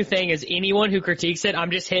thing is anyone who critiques it,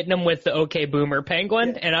 I'm just hitting them with the OK Boomer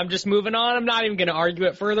Penguin, and I'm just moving on. I'm not even going to argue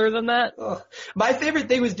it further than that. My favorite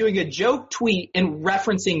thing was doing a joke tweet and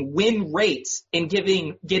referencing win rates and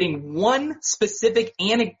getting one specific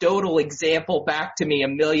anecdotal example back to me a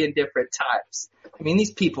million different times. I mean,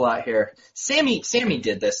 these people out here. Sammy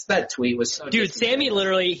did this. That tweet was so... Dude, Sammy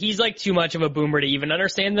literally, he's like too much of a boomer to even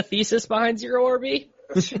understand the thesis behind zero RB.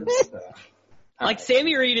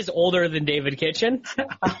 Sammy Reed is older than David Kitchen.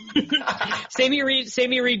 Sammy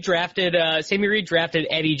Reed drafted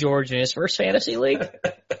Eddie George in his first fantasy league.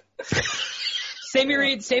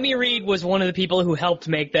 Sammy Reed was one of the people who helped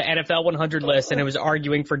make the NFL 100 list, and it was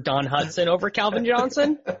arguing for Don Hudson over Calvin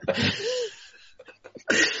Johnson.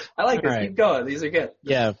 I like this. Right. Keep going. These are good.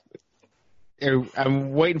 Yeah.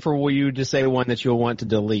 I'm waiting for you to say one that you'll want to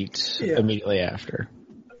delete immediately after.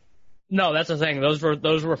 No, that's the thing. Those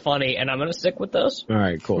were funny, and I'm going to stick with those. All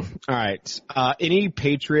right, cool. All right. Any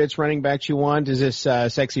Patriots running backs you want? Is this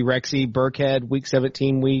Sexy Rexy Burkhead week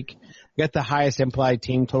 17 week? Got the highest implied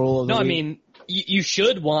team total of the week? I mean, you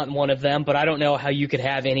should want one of them, but I don't know how you could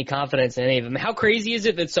have any confidence in any of them. How crazy is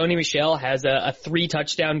it that Sony Michel has a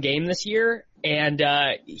 3-touchdown game this year, and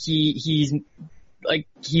he's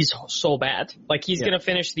so bad. He's going to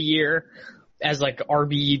finish the year as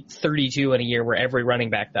RB 32 in a year where every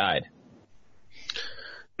running back died.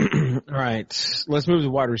 All right. Let's move to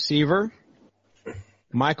wide receiver.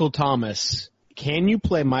 Michael Thomas. Can you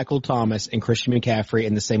play Michael Thomas and Christian McCaffrey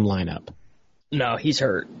in the same lineup? No, he's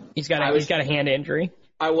hurt. He's got a hand injury.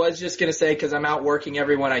 I was just going to say, because I'm out working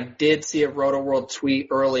everyone, I did see a Roto-World tweet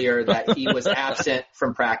earlier that he was absent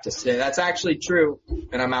from practice today. That's actually true,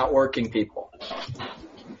 and I'm out working people.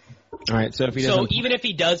 All right, so even if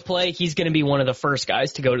he does play, he's going to be one of the first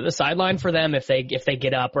guys to go to the sideline for them if they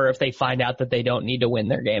get up or if they find out that they don't need to win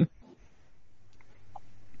their game.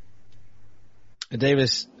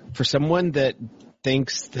 Davis, for someone that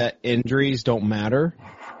thinks that injuries don't matter,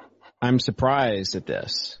 I'm surprised at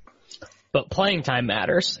this. But playing time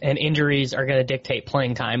matters, and injuries are going to dictate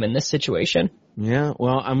playing time in this situation. Yeah,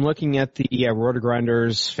 well, I'm looking at the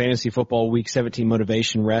Roto-Grinders Fantasy Football Week 17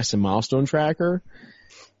 Motivation, Rest, and Milestone Tracker.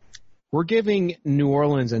 We're giving New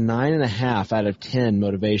Orleans a 9.5 out of 10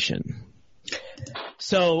 motivation.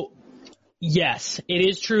 So, yes, it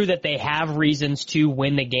is true that they have reasons to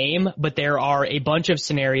win the game, but there are a bunch of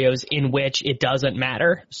scenarios in which it doesn't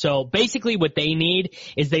matter. So basically what they need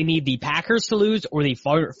is they need the Packers to lose or the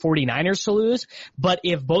 49ers to lose. But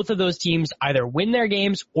if both of those teams either win their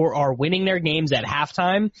games or are winning their games at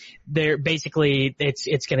halftime, they're basically,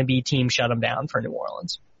 it's going to be team shut them down for New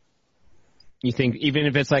Orleans. You think even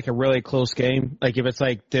if it's like a really close game, like if it's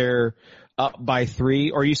like they're up by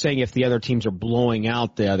 3, or are you saying if the other teams are blowing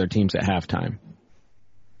out the other teams at halftime?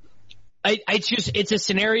 It's a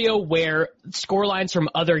scenario where scorelines from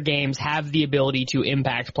other games have the ability to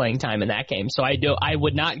impact playing time in that game. So I'd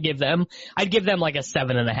give them like a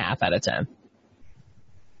 7.5 out of 10.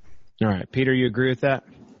 All right. Peter, you agree with that?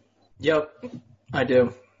 Yep, I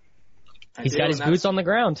do. He's got his boots on the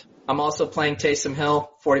ground. I'm also playing Taysom Hill,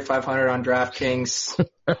 4,500 on DraftKings.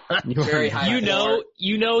 Very high.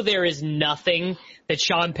 You know there is nothing that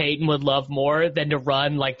Sean Payton would love more than to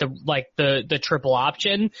run like the triple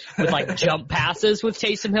option with like jump passes with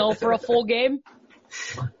Taysom Hill for a full game.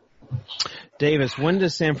 Davis, when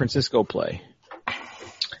does San Francisco play?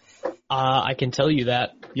 I can tell you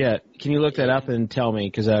that. Yeah, can you look that up and tell me,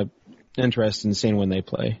 because I'm interested in seeing when they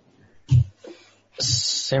play.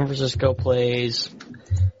 San Francisco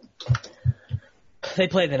they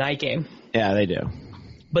play the night game. Yeah, they do.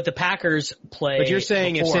 But the Packers play. But you're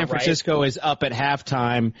saying if San Francisco is up at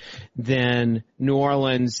halftime, then New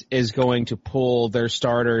Orleans is going to pull their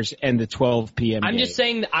starters and the 12 p.m. I'm game. just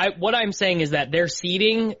saying, what I'm saying is that their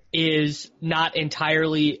seeding is not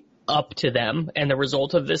entirely up to them and the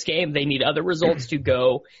result of this game. They need other results to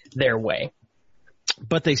go their way.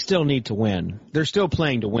 But they still need to win. They're still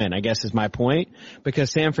playing to win, I guess is my point,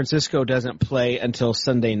 because San Francisco doesn't play until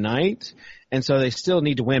Sunday night, and so they still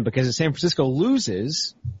need to win, because if San Francisco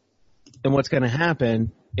loses, then what's going to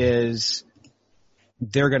happen is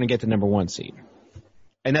they're going to get the number 1 seed.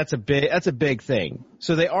 And that's a big thing.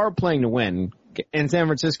 So they are playing to win, and San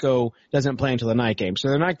Francisco doesn't play until the night game. So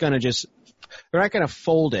they're not going to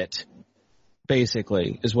fold it,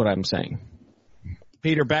 basically, is what I'm saying.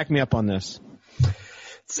 Peter, back me up on this.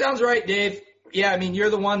 Sounds right, Dave. Yeah, I mean, you're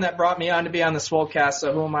the one that brought me on to be on the Swolecast,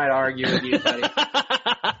 so who am I to argue with you, buddy?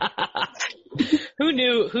 Who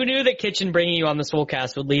knew that Kitchen bringing you on the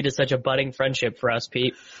Swolecast would lead to such a budding friendship for us,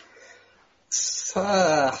 Pete? There's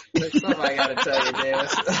something I gotta tell you,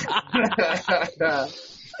 Davis.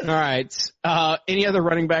 All right. Any other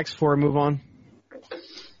running backs before we move on?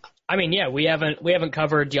 I mean, yeah, we haven't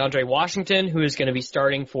covered DeAndre Washington, who is going to be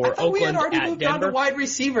starting for Oakland we had already at moved Denver. on to wide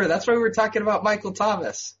receiver. That's why we were talking about Michael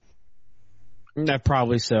Thomas.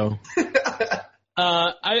 Probably so.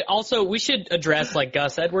 We should address like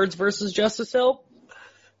Gus Edwards versus Justice Hill.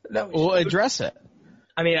 We'll address it.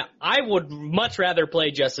 I mean, I would much rather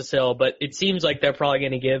play Justice Hill, but it seems like they're probably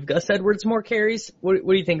going to give Gus Edwards more carries. What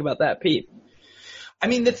do you think about that, Pete? I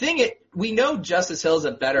mean, we know Justice Hill is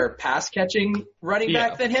a better pass-catching running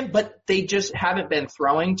back than him, but they just haven't been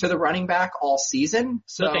throwing to the running back all season.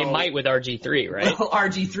 So but they might with RG3, right? Will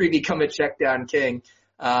RG3 become a check-down king?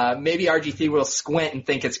 Maybe RG3 will squint and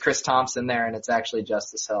think it's Chris Thompson there, and it's actually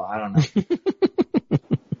Justice Hill. I don't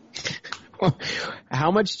know. How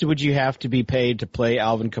much would you have to be paid to play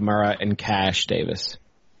Alvin Kamara in cash, Davis?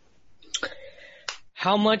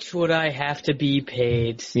 How much would I have to be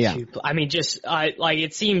paid to play? I mean,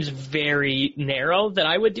 it seems very narrow that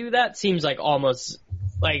I would do that. Seems like almost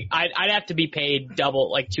like I'd have to be paid double,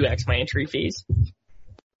 like 2x my entry fees.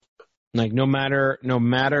 Like no matter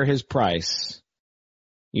his price,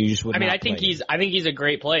 you just would. I think he's a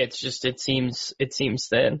great play. It's just it seems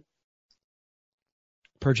thin.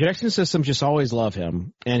 Projection systems just always love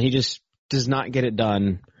him, and he just does not get it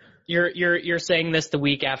done. You're saying this the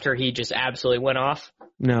week after he just absolutely went off?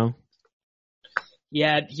 No. He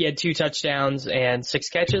had 2 touchdowns and 6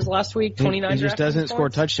 catches last week, 29 He just doesn't score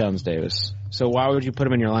touchdowns, Davis. So why would you put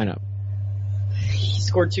him in your lineup? He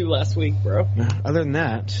scored 2 last week, bro. Other than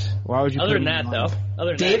that, why would you? Other than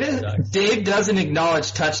that, Dave doesn't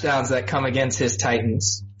acknowledge touchdowns that come against his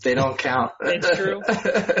Titans. They don't count. It's true.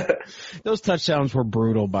 Those touchdowns were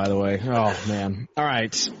brutal, by the way. Oh man. All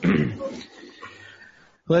right.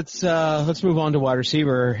 Let's move on to wide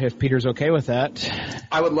receiver if Peter's okay with that.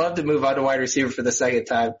 I would love to move on to wide receiver for the second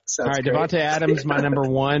time. Sounds all right, great. Devontae Adams, my number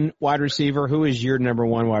 1 wide receiver. Who is your number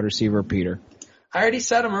 1 wide receiver, Peter? I already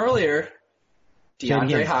said him earlier.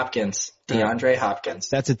 DeAndre Hopkins. Hopkins.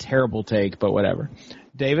 That's a terrible take, but whatever.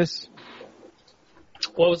 Davis?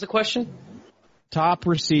 What was the question? Top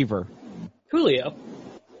receiver. Julio.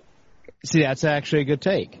 See, that's actually a good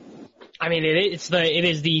take. I mean, it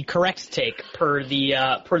is the correct take per the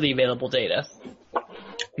available data.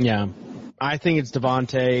 Yeah, I think it's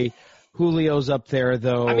Devontae. Julio's up there,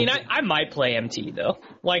 though. I mean, I might play MT though,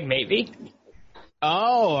 like maybe.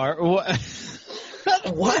 Oh,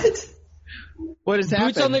 what? What has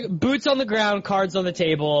happened? Boots on the ground, cards on the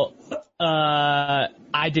table.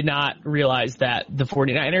 I did not realize that the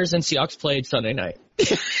 49ers and Seahawks played Sunday night.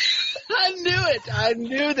 I knew it. I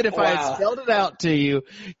knew that if I had spelled it out to you,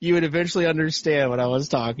 you would eventually understand what I was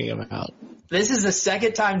talking about. This is the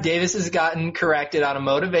second time Davis has gotten corrected on a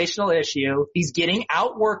motivational issue. He's getting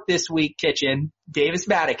outworked this week, Kitchen. Davis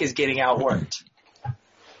Maddock is getting outworked.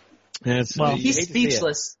 He's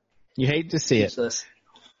speechless. You hate to see it.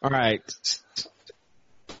 All right.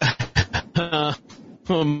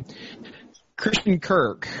 Christian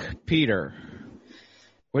Kirk, Peter.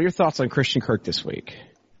 What are your thoughts on Christian Kirk this week?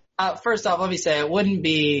 First off, let me say it wouldn't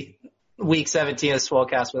be week 17 of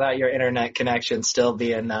Swolecast without your internet connection still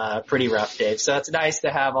being pretty rough, Dave. So it's nice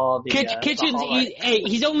to have all the Kitchens.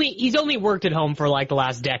 He's only worked at home for like the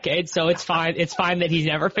last decade, so it's fine. It's fine that he's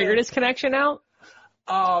never figured his connection out.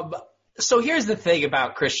 So here's the thing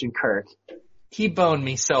about Christian Kirk. He boned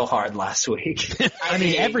me so hard last week. I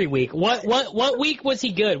mean, every week. What week was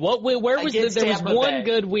he good? Where was there was one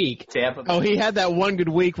good week? Tampa Bay. Oh, he had that one good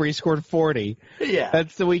week where he scored 40. Yeah.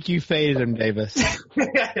 That's the week you faded him, Davis.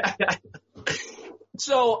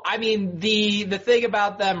 So, I mean, the thing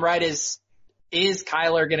about them, right, is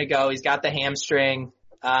Kyler going to go? He's got the hamstring.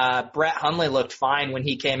 Brett Hundley looked fine when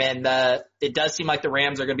he came in. It does seem like the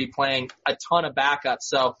Rams are going to be playing a ton of backups.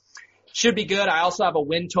 So, should be good. I also have a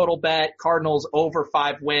win total bet. Cardinals over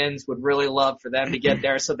 5 wins. Would really love for them to get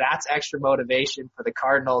there. So that's extra motivation for the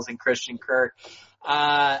Cardinals and Christian Kirk.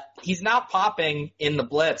 He's not popping in the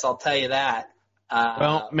blitz, I'll tell you that.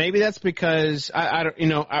 Well, maybe that's because I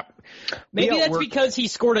don't, maybe that's because he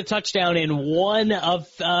scored a touchdown in one of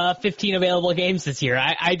 15 available games this year.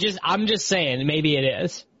 I'm just saying, maybe it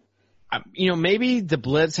is. Maybe the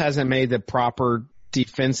blitz hasn't made the proper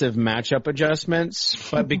defensive matchup adjustments,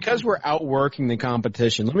 but because we're outworking the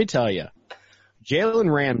competition, let me tell you, Jalen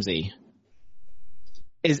Ramsey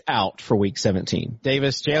is out for week 17.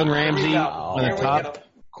 Davis, Jalen Ramsey, one of the top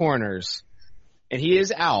corners, and he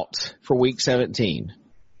is out for week 17.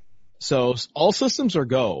 So all systems are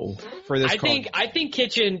go for this. I think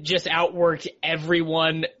Kitchen just outworked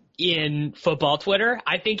everyone in football Twitter.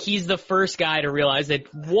 I think he's the first guy to realize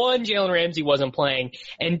that 1, Jalen Ramsey wasn't playing,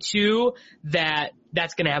 and 2,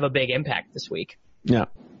 that's going to have a big impact this week. Yeah.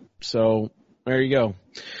 So there you go.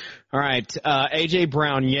 All right. AJ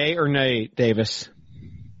Brown, yay or nay, Davis?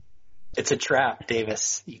 It's a trap,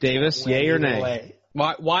 Davis. Davis, yay or nay?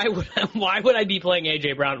 Why would I be playing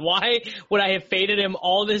AJ Brown? Why would I have faded him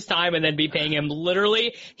all this time and then be paying him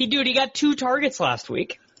literally? He got 2 targets last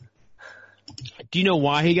week. Do you know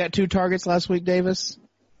why he got 2 targets last week, Davis?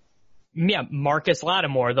 Yeah, Marcus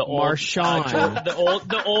Lattimore, the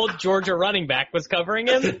old Georgia running back, was covering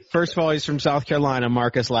him. First of all, he's from South Carolina.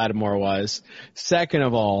 Marcus Lattimore was. Second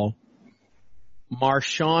of all,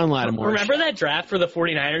 Marshawn Lattimore. Remember that draft for the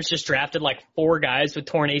 49ers? Just drafted like 4 guys with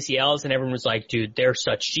torn ACLs, and everyone was like, "Dude, they're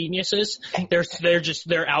such geniuses.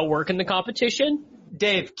 They're outworking the competition."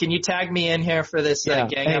 Dave, can you tag me in here for this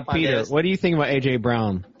gang up on Peter, Davis? what do you think about AJ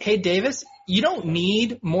Brown? Hey, Davis, you don't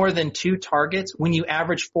need more than 2 targets when you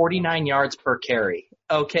average 49 yards per carry.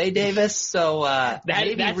 Okay, Davis? So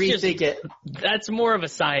maybe rethink it. That's more of a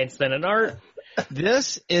science than an art.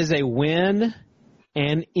 This is a win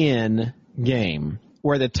and in game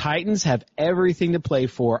where the Titans have everything to play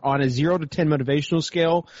for. On a 0 to 10 motivational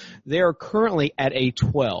scale, they are currently at a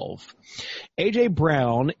 12. AJ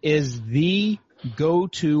Brown is the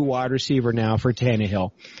go-to wide receiver now for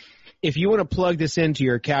Tannehill. If you want to plug this into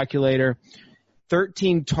your calculator,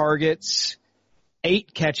 13 targets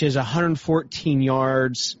 8 catches, 114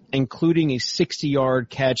 yards, including a 60-yard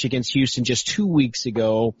catch against Houston just 2 weeks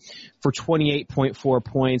ago for 28.4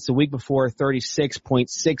 points. The week before,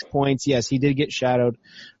 36.6 points. Yes, he did get shadowed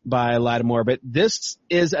by Lattimore, but this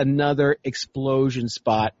is another explosion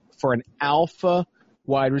spot for an alpha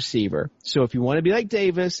wide receiver. So if you want to be like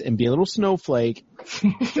Davis and be a little snowflake,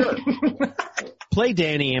 sure, play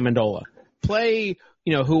Danny Amendola. Play,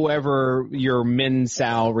 whoever your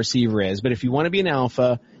min-sal receiver is. But if you want to be an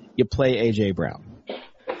alpha, you play A.J. Brown.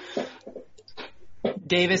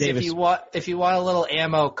 Davis. If you want a little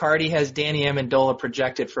ammo, Cardi has Danny Amendola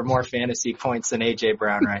projected for more fantasy points than A.J.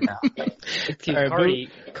 Brown right now. Dude,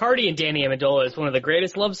 Cardi and Danny Amendola is one of the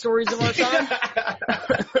greatest love stories of our time.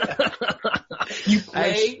 You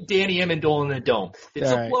play Danny Amendola in the dome. It's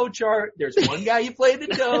a flow chart. There's one guy you play in the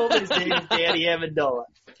dome. His name is Danny Amendola.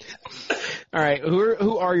 All right,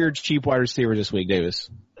 who are your cheap wide receivers this week, Davis?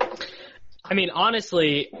 I mean,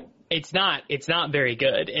 honestly, it's not very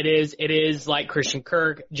good. It is like Christian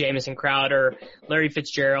Kirk, Jamison Crowder, Larry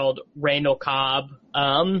Fitzgerald, Randall Cobb,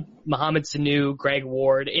 Mohamed Sanu, Greg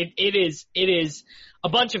Ward. It is a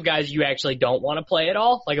bunch of guys you actually don't want to play at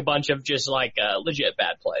all, like a bunch of just like legit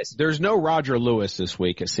bad plays. There's no Roger Lewis this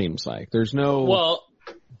week, it seems like. There's no. Well,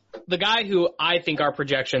 the guy who I think our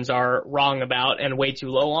projections are wrong about and way too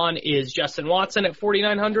low on is Justin Watson at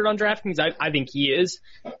 4,900 on DraftKings. I think he is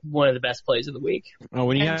one of the best plays of the week. Oh,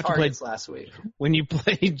 when you have to play last week. When you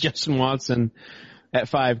play Justin Watson at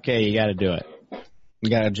 5K, you got to do it. You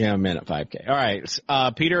got to jam him in at 5K. All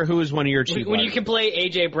right, Peter, who is one of your cheap? When you can play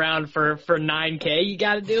AJ Brown for 9K, you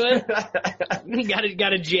got to do it. You got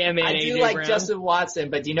to jam in. I do AJ like Brown. Justin Watson,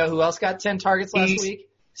 but do you know who else got 10 targets last week?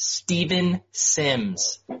 Steven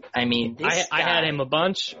Sims. I mean, I had him a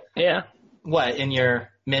bunch. Yeah. What, in your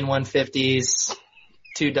min 150s,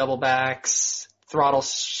 2 double backs, throttle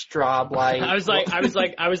Straub light? I was like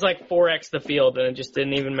 4x the field, and it just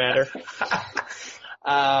didn't even matter.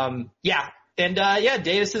 Yeah. And,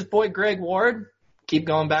 Davis's boy, Greg Ward. Keep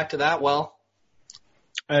going back to that well.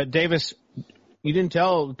 Davis, you didn't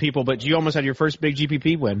tell people, but you almost had your first big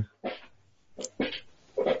GPP win.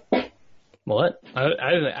 What?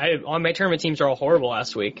 I on my tournament teams are all horrible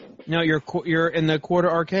last week. No, you're in the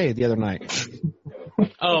quarter arcade the other night.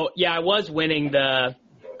 Oh yeah, I was winning the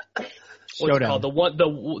Showdown. The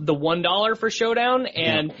 $1 for Showdown,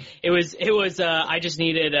 and it was I just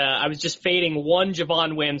needed I was just fading one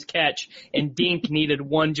Javon Wims catch, and Dink needed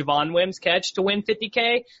one Javon Wims catch to win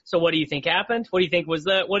 50K. So what do you think happened? What do you think was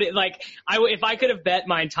if I could have bet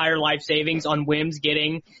my entire life savings on Wims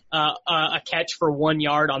getting a catch for 1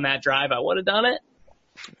 yard on that drive, I would have done it.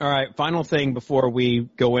 All right, final thing before we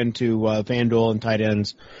go into FanDuel and tight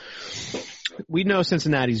ends. We know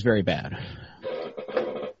Cincinnati's very bad.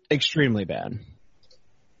 Extremely bad.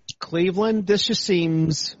 Cleveland, this just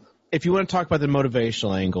seems, if you want to talk about the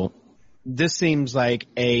motivational angle, this seems like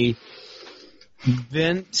a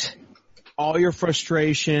vent all your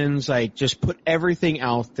frustrations, like just put everything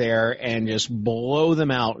out there and just blow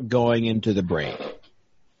them out going into the break.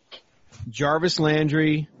 Jarvis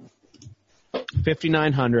Landry,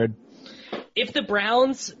 5,900. If the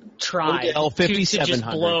Browns tried to just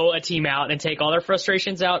blow a team out and take all their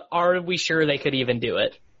frustrations out, are we sure they could even do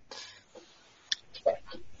it?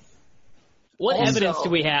 What evidence do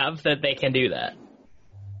we have that they can do that?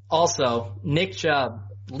 Also, Nick Chubb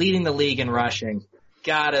leading the league in rushing.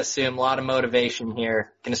 Gotta assume a lot of motivation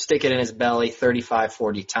here. Gonna stick it in his belly 35,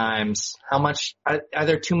 40 times. How much? Are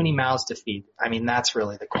there too many mouths to feed? I mean, that's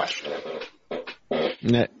really the question.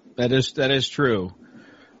 That is true.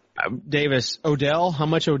 Davis, Odell, how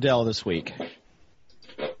much Odell this week?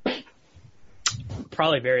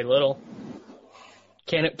 Probably very little.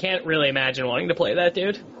 Can't really imagine wanting to play that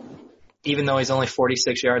dude. Even though he's only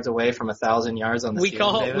 46 yards away from 1,000 yards on the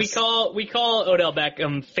season, we call Odell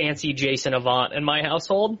Beckham fancy Jason Avant in my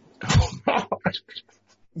household.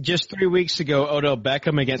 Just 3 weeks ago, Odell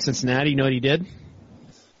Beckham against Cincinnati, you know what he did?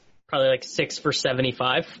 Probably like 6 for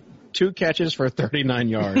 75. 2 catches for 39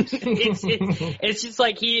 yards. It's just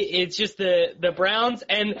like it's just the Browns,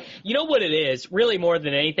 and you know what it is, really more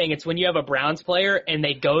than anything, it's when you have a Browns player and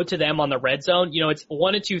they go to them on the red zone, it's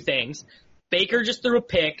one of two things. Baker just threw a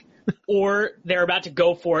pick, or they're about to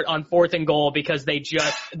go for it on 4th and goal because they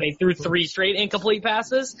threw 3 straight incomplete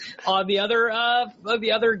passes on the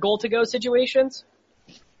other goal to go situations.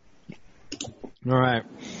 All right.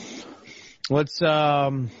 Let's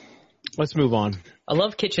move on. I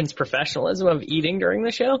love Kitchen's professionalism of eating during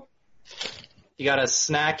the show. You got a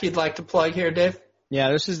snack you'd like to plug here, Dave?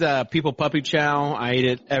 Yeah, this is the People Puppy Chow. I eat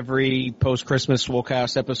it every post-Christmas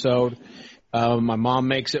Swolecast episode. My mom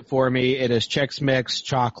makes it for me. It is Chex Mix,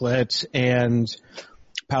 chocolate, and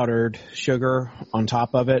powdered sugar on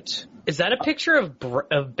top of it. Is that a picture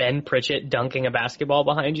of Ben Pritchett dunking a basketball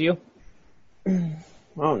behind you?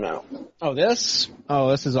 Oh, no. Oh, this? Oh,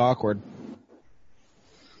 this is awkward.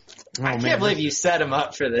 Oh, I can't believe you set him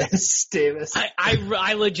up for this, Davis.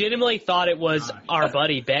 I legitimately thought it was our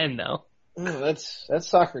buddy Ben, though. Oh, that's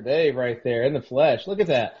Soccer Dave right there in the flesh. Look at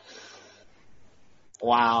that.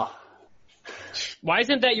 Wow. Why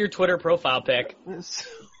isn't that your Twitter profile pic?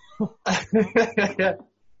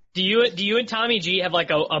 Do you and Tommy G have like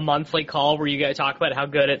a monthly call where you guys talk about how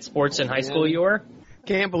good at sports in high school you were?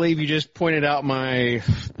 Can't believe you just pointed out my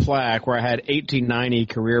plaque where I had 1890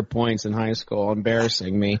 career points in high school.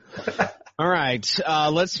 Embarrassing me. All right,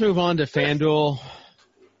 let's move on to FanDuel.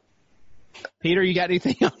 Peter, you got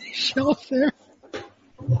anything on the shelf there?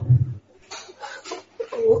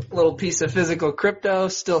 Little piece of physical crypto,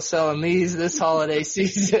 still selling these this holiday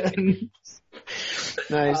season.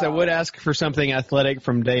 Nice. I would ask for something athletic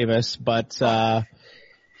from Davis, but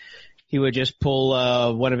he would just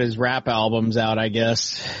pull one of his rap albums out, I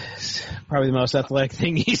guess. It's probably the most athletic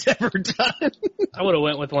thing he's ever done. I would have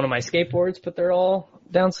went with one of my skateboards, but they're all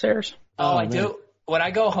downstairs. Oh, I do. When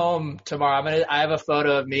I go home tomorrow, I have a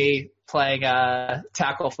photo of me playing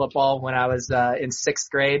tackle football when I was in 6th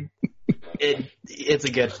grade. It's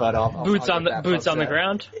a good photo. Boots on the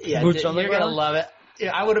ground. Yeah, boots on the ground. You're gonna love it.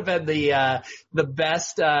 Yeah, I would have been the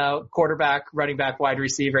best quarterback, running back, wide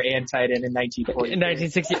receiver, and tight end in 1940. In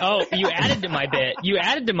 1960. Oh, you added to my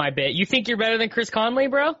bit. You think you're better than Chris Conley,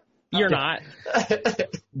 bro? You're not.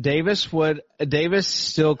 Davis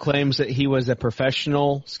still claims that he was a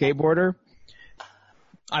professional skateboarder.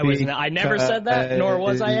 I never said that, nor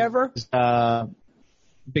was I ever.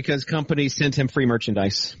 Because companies sent him free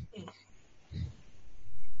merchandise.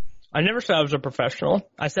 I never said I was a professional.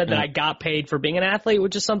 I said that I got paid for being an athlete,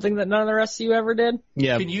 which is something that none of the rest of you ever did.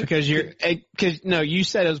 Yeah, because you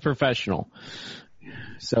said it was professional.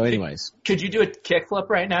 So anyways. Could you do a kickflip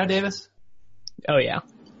right now, Davis? Oh, yeah.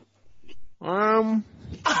 One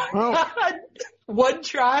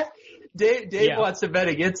try? Dave wants to bet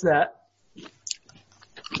against that.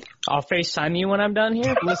 I'll FaceTime you when I'm done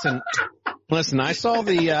here. Listen, I saw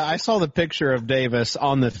the picture of Davis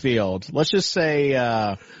on the field. Let's just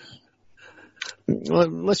say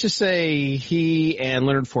he and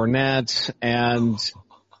Leonard Fournette and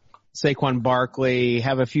Saquon Barkley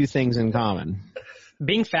have a few things in common.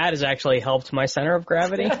 Being fat has actually helped my center of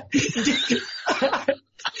gravity.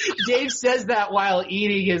 Dave says that while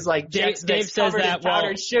eating his Dave says that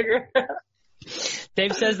powdered sugar.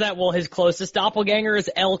 Dave says that while his closest doppelganger is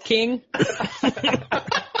El King.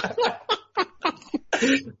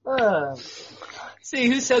 See,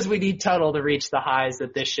 who says we need Tuttle to reach the highs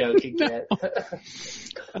that this show can get?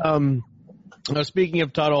 Speaking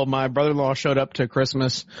of Tuttle, my brother-in-law showed up to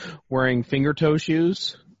Christmas wearing finger toe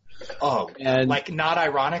shoes. Oh, and not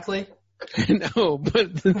ironically? No,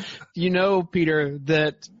 but Peter,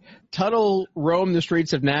 that Tuttle roamed the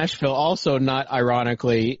streets of Nashville also not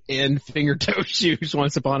ironically in finger toe shoes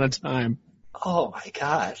once upon a time. Oh my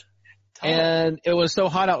God. And it was so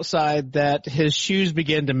hot outside that his shoes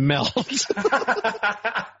began to melt.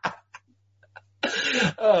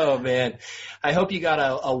 Oh man. I hope you got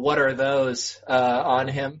a what are those on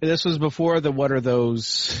him. This was before the what are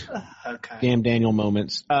those damn Daniel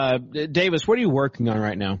moments. Davis, what are you working on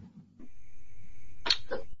right now?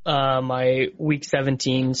 My week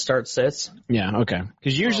 17 start sits. Yeah, okay.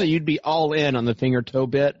 Because usually you'd be all in on the finger toe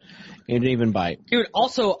bit and didn't even bite. Dude,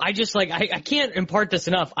 also, I just I can't impart this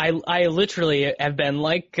enough. I literally have been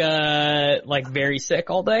very sick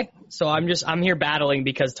all day. So I'm here battling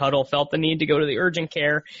because Tuttle felt the need to go to the urgent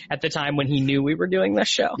care at the time when he knew we were doing this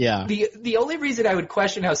show. Yeah. The only reason I would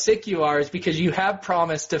question how sick you are is because you have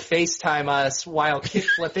promised to FaceTime us while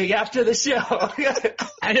kickflipping after the show.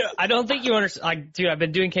 I don't think you understand. Dude, I've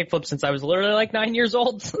been doing kickflips since I was literally 9 years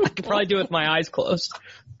old. I could probably do it with my eyes closed.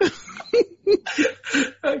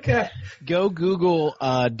 Okay. Go Google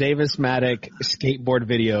Davis Maddock skateboard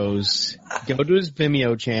videos. Go to his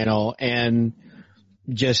Vimeo channel and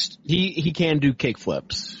just he can do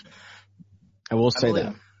kickflips. I will say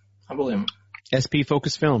that. I believe him. SP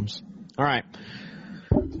Focus Films. All right.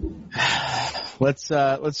 Let's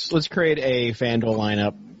create a FanDuel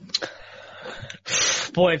lineup.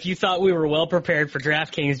 Boy, if you thought we were well prepared for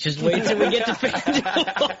DraftKings, just wait till we get to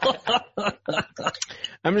FanDuel.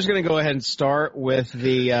 I'm just going to go ahead and start with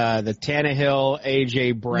the Tannehill,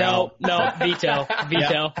 AJ Brown. No, veto.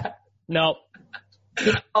 Yeah. No.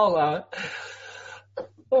 Hold on.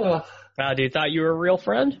 Wow, dude, thought you were a real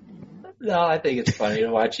friend? No, I think it's funny to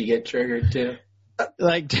watch you get triggered too.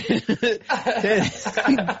 Like Tannehill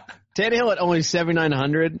at only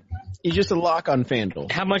 7,900. He's just a lock on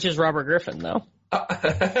FanDuel. How much is Robert Griffin though?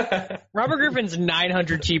 Robert Griffin's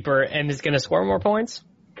 900 cheaper and is going to score more points.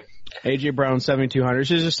 AJ Brown 7,200.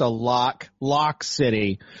 This is just a lock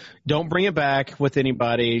city. Don't bring it back with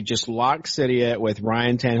anybody. Just lock city it with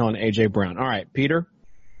Ryan Tannehill and AJ Brown. All right, Peter,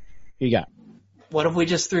 who you got? What if we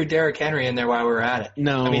just threw Derrick Henry in there while we were at it?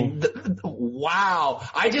 No. I mean, wow.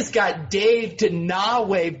 I just got Dave to not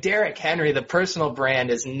wave Derrick Henry. The personal brand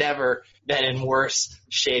has never been in worse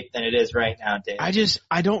shape than it is right now, Dave.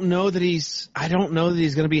 I don't know that he's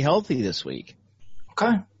going to be healthy this week.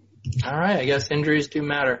 Okay. All right. I guess injuries do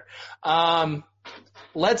matter.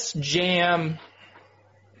 Let's jam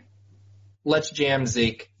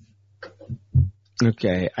Zeke.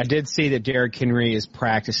 Okay. I did see that Derrick Henry is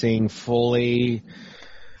practicing fully.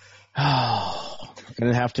 Oh, I'm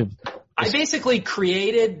going to have to. I basically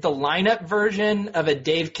created the lineup version of a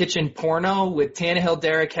Dave Kitchen porno with Tannehill,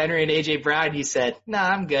 Derrick Henry, and AJ Brown. He said, "Nah,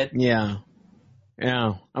 I'm good." Yeah.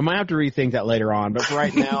 I might have to rethink that later on, but for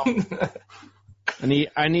right now,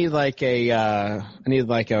 I need like a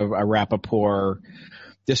Rappaport.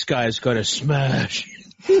 This guy's going to smash.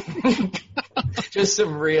 Just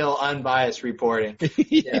some real unbiased reporting.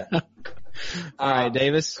 Yeah. All right,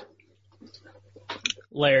 Davis.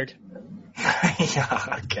 Laird.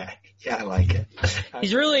 Yeah, okay. Yeah, I like it.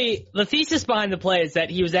 He's really, the thesis behind the play is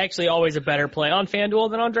that he was actually always a better play on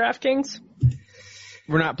FanDuel than on DraftKings.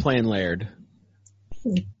 We're not playing Laird.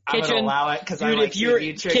 I'm going to allow it because I like you're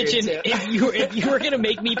you Kitchen, too. if you were going to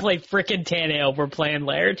make me play frickin' Tannehill, we're playing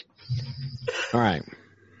Laird. All right.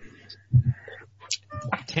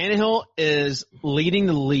 Tannehill is leading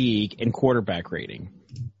the league in quarterback rating.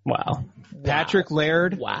 Wow. Patrick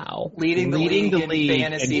Laird. Wow. Leading the league in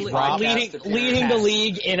fantasy podcast leading the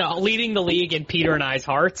league in Peter and I's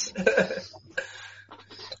hearts.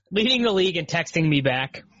 Leading the league in texting me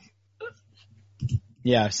back.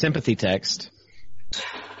 Yeah, sympathy text.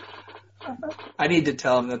 I need to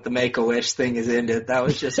tell him that the Make-A-Wish thing is ended. That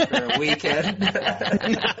was just for a weekend.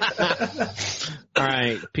 All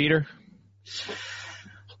right, Peter.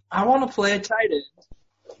 I want to play a tight end.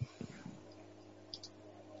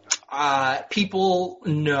 People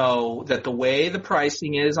know that the way the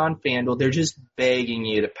pricing is on FanDuel, they're just begging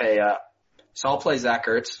you to pay up. So I'll play Zach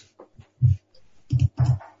Ertz.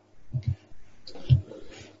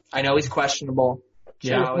 I know he's questionable.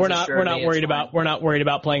 Yeah, we're not worried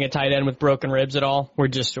about playing a tight end with broken ribs at all.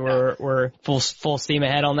 We're full steam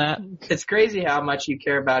ahead on that. It's crazy how much you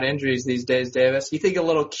care about injuries these days, Davis. You think a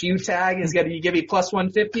little Q tag is going to give you plus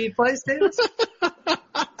 150 plays, Davis?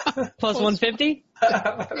 Plus 150?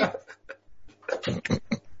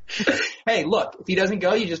 Hey, look, if he doesn't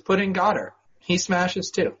go, you just put in Goddard. He smashes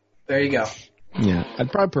too. There you go. Yeah,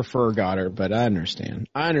 I'd probably prefer Goddard, but I understand.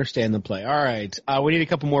 I understand the play. All right, we need a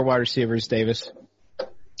couple more wide receivers, Davis.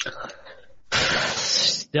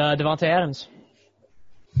 Devontae Adams.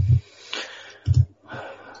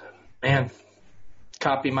 Man,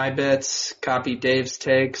 copy my bits, copy Dave's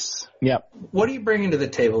takes. Yep. What are you bringing to the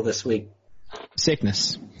table this week?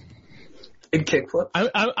 Sickness. Big kickflip.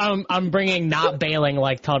 I'm bringing not bailing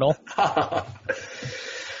like Tuttle.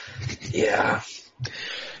 Yeah.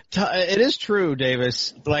 It is true,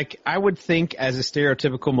 Davis. Like, I would think as a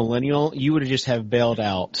stereotypical millennial, you would just have bailed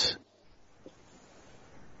out.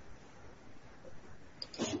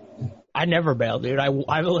 I never bail, dude. I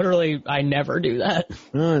never do that.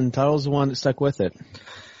 And Tuttle's the one that stuck with it.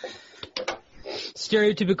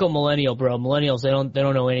 Stereotypical millennial, bro. Millennials, they don't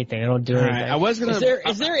know anything. They don't do anything. Right, I was gonna. Is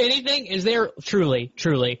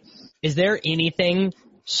there anything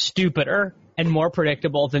stupider and more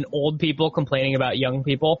predictable than old people complaining about young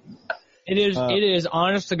people? It is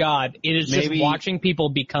honest to God. It is just watching people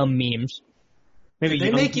become memes. Maybe did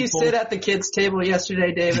they make you sit at the kids' table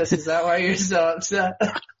yesterday, Davis? Is that why you're so upset?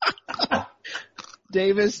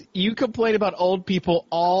 Davis, you complain about old people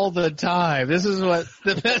all the time. This is what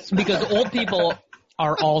the best because old people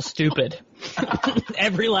are all stupid.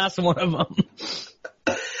 Every last one of them.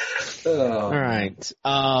 All right.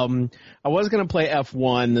 I was going to play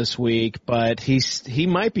F1 this week, but he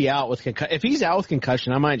might be out with concussion. If he's out with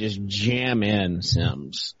concussion, I might just jam in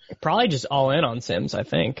Sims. Probably just all in on Sims, I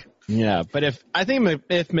think. Yeah, but if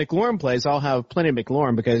McLaurin plays, I'll have plenty of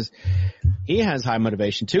McLaurin because he has high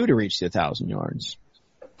motivation too to reach the 1,000 yards.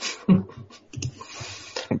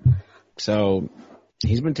 So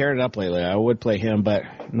he's been tearing it up lately. I would play him, but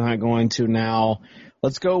I'm not going to now.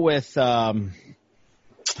 Let's go with. I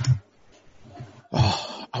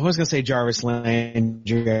was gonna say Jarvis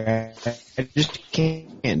Landry. I just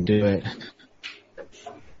can't do it.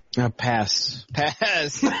 Pass.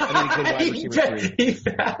 I need a good wide receiver 3.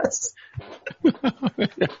 Pass.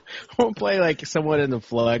 We'll play like someone in the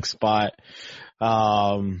flex spot.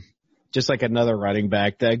 Just like another running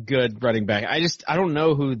back, that good running back. I don't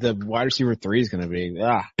know who the wide receiver 3 is going to be.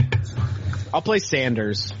 I'll play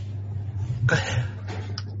Sanders.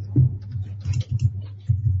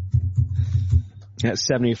 At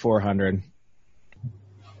 7,400.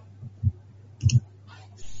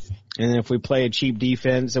 And then if we play a cheap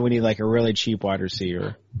defense, then we need like a really cheap wide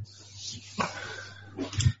receiver.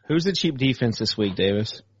 Who's the cheap defense this week,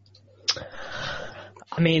 Davis?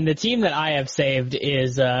 I mean, the team that I have saved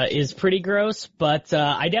is pretty gross, but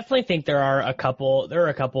I definitely think there are a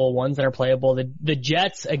couple ones that are playable. The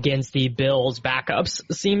Jets against the Bills backups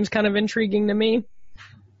seems kind of intriguing to me.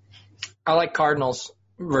 I like Cardinals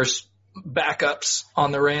versus backups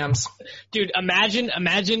on the Rams. Dude,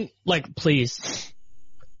 imagine, like, please.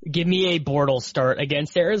 Give me a Bortles start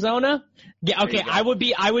against Arizona. Yeah, okay, I would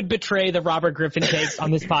betray the Robert Griffin takes on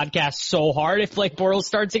this podcast so hard if like Bortles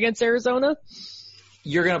starts against Arizona.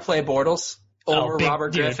 You're gonna play Bortles over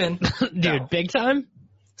Robert Griffin? Dude, No. Big time?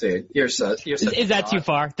 Dude, you're such Is that too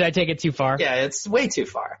far? Did I take it too far? Yeah, it's way too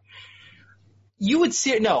far. You would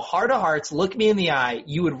see no, heart of hearts, look me in the eye,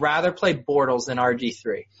 you would rather play Bortles than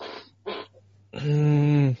RG3.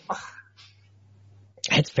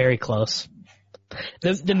 It's very close.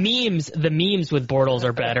 The memes with Bortles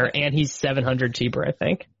are better, and he's 700 cheaper, I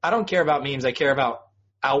think. I don't care about memes. I care about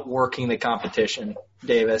outworking the competition,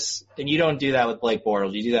 Davis. And you don't do that with Blake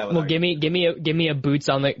Bortles. You do that with. Well, give me a boots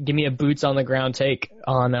on the ground take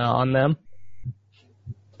on them.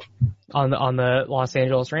 On the Los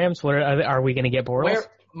Angeles Rams. What are we going to get Bortles?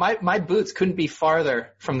 My boots couldn't be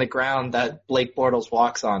farther from the ground that Blake Bortles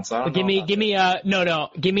walks on. So I don't know. Give me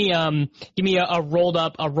a rolled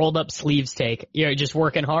up sleeves take. You're just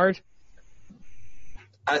working hard.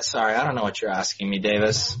 Sorry, I don't know what you're asking me,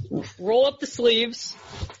 Davis. Roll up the sleeves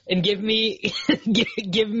and give me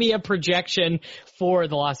give me a projection for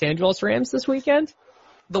the Los Angeles Rams this weekend.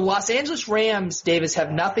 The Los Angeles Rams, Davis, have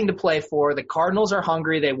nothing to play for. The Cardinals are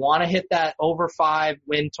hungry. They want to hit that over 5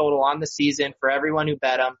 win total on the season for everyone who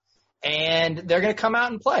bet them. And they're going to come out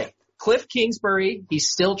and play. Cliff Kingsbury, he's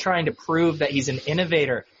still trying to prove that he's an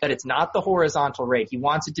innovator, that it's not the horizontal rate. He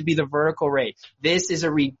wants it to be the vertical rate. This is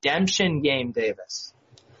a redemption game, Davis.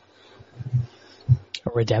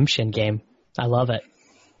 A redemption game. I love it.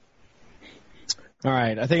 All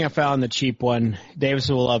right. I think I found the cheap one. Davis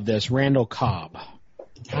will love this. Randall Cobb.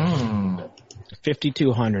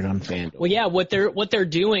 5,200 on FanDuel. Well, yeah, what they're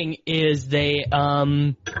doing is they're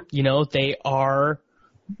going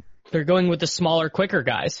with the smaller, quicker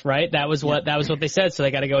guys, right? That was what they said. So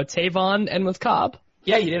they got to go with Tavon and with Cobb.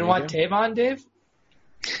 Yeah, you didn't want Tavon, Dave?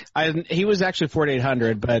 He was actually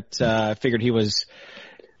 4,800, but I figured he was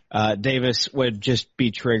Davis would just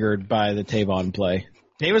be triggered by the Tavon play.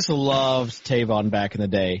 Davis loved Tavon back in the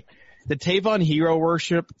day. The Tavon hero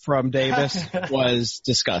worship from Davis was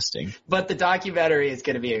disgusting. But the documentary is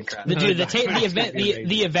going to be incredible.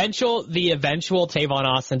 The eventual Tavon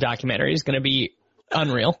Austin documentary is going to be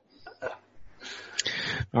unreal.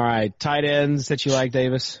 All right, tight ends that you like,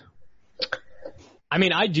 Davis? I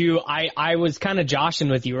mean, I do. I was kind of joshing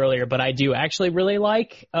with you earlier, but I do actually really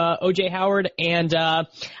like O.J. Howard, and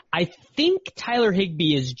I think Tyler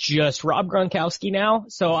Higbee is just Rob Gronkowski now.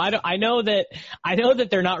 So I know that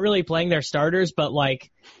they're not really playing their starters, but like,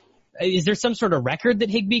 is there some sort of record that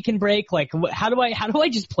Higbee can break? Like, how do I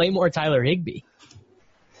just play more Tyler Higbee?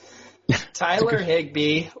 Tyler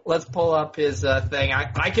Higbee, let's pull up his thing.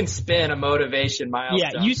 I can spin a motivation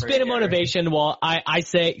milestone. Yeah, you spin a motivation while I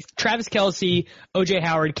say Travis Kelce, O.J.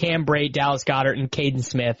 Howard, Cam Brate, Dallas Goedert, and Caden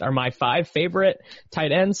Smith are my 5 favorite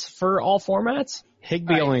tight ends for all formats.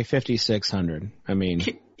 Higbee only 5,600. I mean,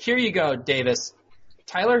 here you go, Davis.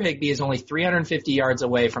 Tyler Higbee is only 350 yards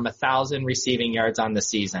away from 1,000 receiving yards on the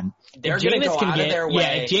season. They're going to go out of their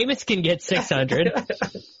way. Yeah, Jameis can get 600.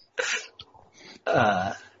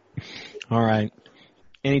 All right.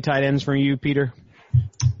 Any tight ends from you, Peter?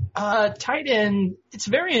 Tight end, it's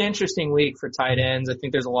very an interesting week for tight ends. I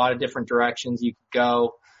think there's a lot of different directions you could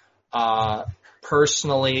go.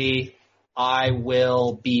 Personally, I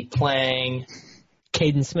will be playing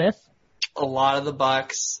Caden Smith. A lot of the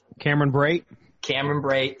Bucks. Cameron Brate,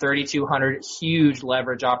 3,200, huge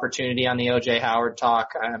leverage opportunity on the O.J. Howard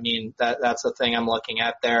talk. I mean, that's the thing I'm looking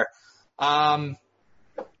at there. And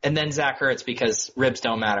then Zach Ertz because ribs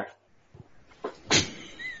don't matter.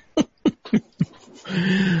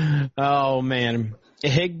 Oh man,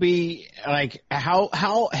 Higbee, like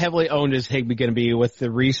how heavily owned is Higbee going to be with the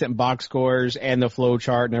recent box scores and the flow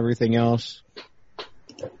chart and everything else?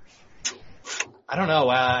 I don't know.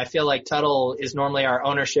 I feel like Tuttle is normally our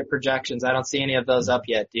ownership projections. I don't see any of those up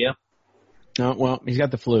yet. Do you? Oh, well, he's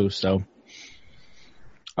got the flu, so.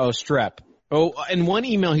 Oh, strep. Oh, in one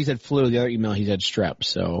email he said flu, the other email he said strep,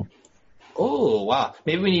 so. Oh, wow.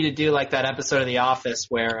 Maybe we need to do like that episode of The Office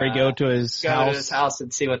where we go to his house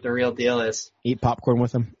and see what the real deal is. Eat popcorn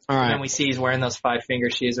with him. All right. And then we see he's wearing those 5-finger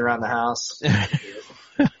shoes around the house.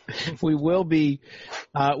 We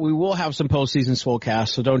will have some postseason Swolecast,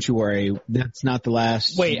 so don't you worry. That's not the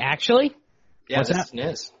last. Wait, actually? Yeah, what's that?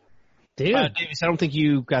 Is. Dude. Davis, I don't think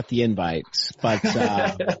you got the invites, but,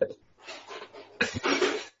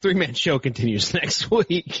 three-man show continues next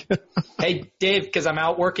week. Hey, Dave, because I'm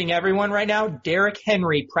out working everyone right now, Derrick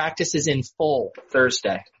Henry practices in full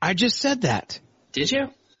Thursday. I just said that. Did you?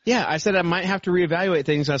 Yeah, I said I might have to reevaluate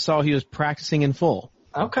things. I saw he was practicing in full.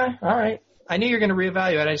 Okay, all right. I knew you were going to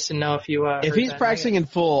reevaluate. I just didn't know if you if he's practicing in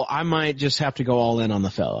full, I might just have to go all in on the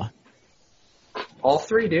fella. All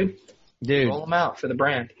three, dude. Dude. Roll them out for the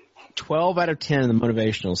brand. 12 out of 10 in the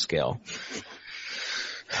motivational scale.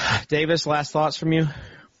 Davis, last thoughts from you?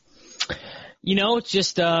 You know, it's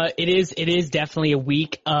just it is definitely a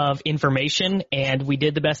week of information, and we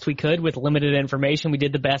did the best we could with limited information. We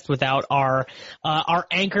did the best without our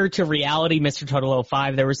anchor to reality, Mr. Total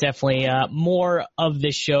 05. There was definitely more of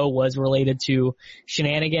this show was related to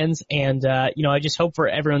shenanigans, and you know, I just hope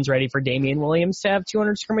everyone's ready for Damian Williams to have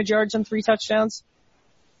 200 scrimmage yards and 3 touchdowns.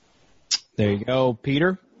 There you go,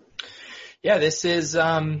 Peter. Yeah, this is,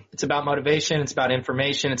 it's about motivation. It's about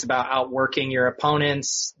information. It's about outworking your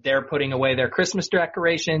opponents. They're putting away their Christmas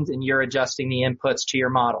decorations and you're adjusting the inputs to your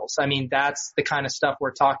models. I mean, that's the kind of stuff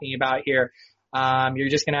we're talking about here. You're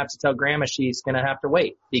just going to have to tell Grandma she's going to have to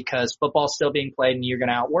wait because football's still being played and you're going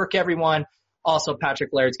to outwork everyone. Also, Patrick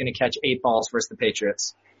Laird's going to catch 8 balls versus the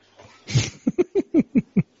Patriots.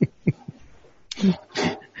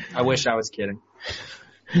 I wish I was kidding.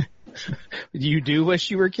 You do wish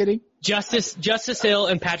you were kidding? Justice Hill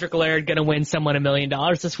and Patrick Laird going to win someone $1 million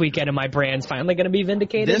this weekend, and my brand's finally going to be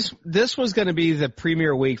vindicated. This was going to be the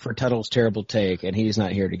premier week for Tuttle's terrible take, and he's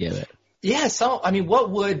not here to give it. Yeah, so I mean, what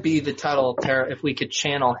would be the Tuttle if we could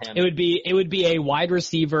channel him? It would be a wide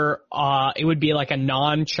receiver. It would be like a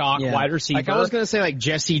non-chalk wide receiver. Like I was going to say, like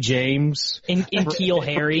Jesse James in Keel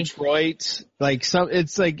Harry, Detroit. Like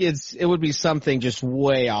it would be something just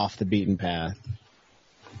way off the beaten path.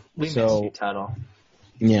 We miss you, Tuttle.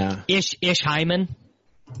 Yeah. Ish Hyman.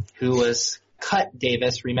 Who was cut,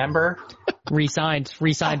 Davis, remember? Resigned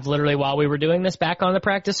literally while we were doing this back on the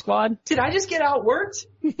practice squad. Did I just get outworked?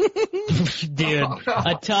 Dude,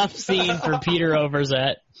 a tough scene for Peter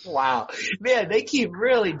Overzet. Wow. Man, they keep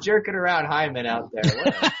really jerking around Hyman out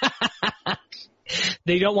there.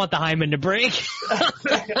 They don't want the Hyman to break.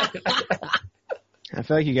 I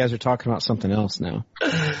feel like you guys are talking about something else now.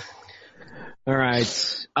 All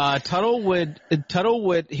right. Tuttle would,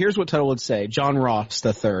 here's what Tuttle would say. John Ross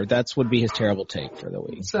III. That would be his terrible take for the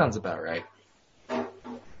week. Sounds about right.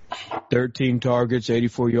 13 targets,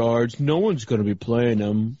 84 yards. No one's going to be playing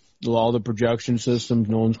him. All the projection systems,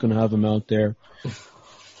 no one's going to have him out there.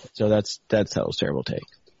 So that's Tuttle's terrible take.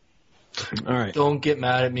 All right. Don't get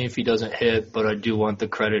mad at me if he doesn't hit, but I do want the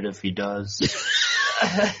credit if he does.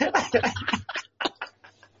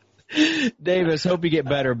 Davis, hope you get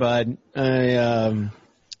better, bud. And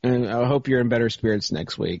I hope you're in better spirits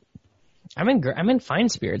next week. I'm in fine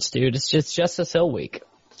spirits, dude. It's just Justice Hill week.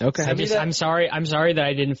 Okay. I'm sorry that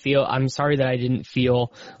I didn't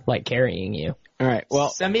feel like carrying you. All right. Well,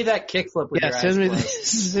 send me that kickflip with your eyes closed.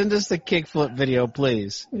 Send us the kickflip video,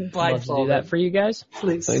 please. Love to do that for you guys.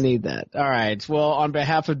 Please. I need that. All right. Well, on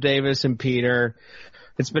behalf of Davis and Peter,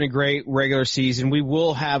 it's been a great regular season. We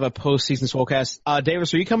will have a postseason Swolecast.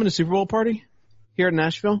 Davis, are you coming to Super Bowl party here in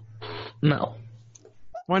Nashville? No.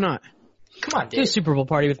 Why not? Come on, Dave. Do a Super Bowl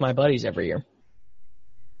party with my buddies every year.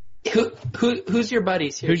 Who's your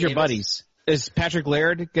buddies here? Who's your buddies? Is Patrick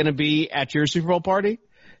Laird going to be at your Super Bowl party?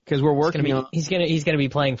 Because we're working on. He's gonna be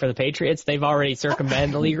playing for the Patriots. They've already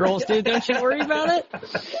circumvented the league rules, dude. Don't you worry about it.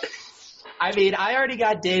 I mean, I already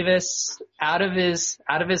got Davis out of his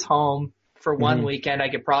home for one weekend. I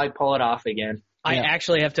could probably pull it off again. I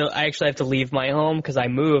actually have to leave my home because I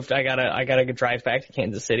moved. I gotta drive back to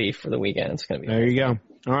Kansas City for the weekend. It's gonna be there. You go.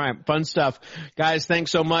 All right, fun stuff, guys. Thanks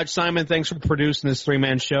so much, Simon. Thanks for producing this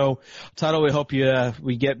 3-man show. Tuttle, we hope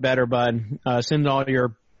we get better, bud. Send all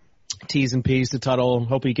your T's and P's to Tuttle.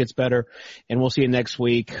 Hope he gets better, and we'll see you next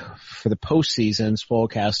week for the postseason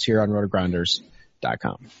Swolecast here on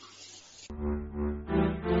RotoGrinders.com.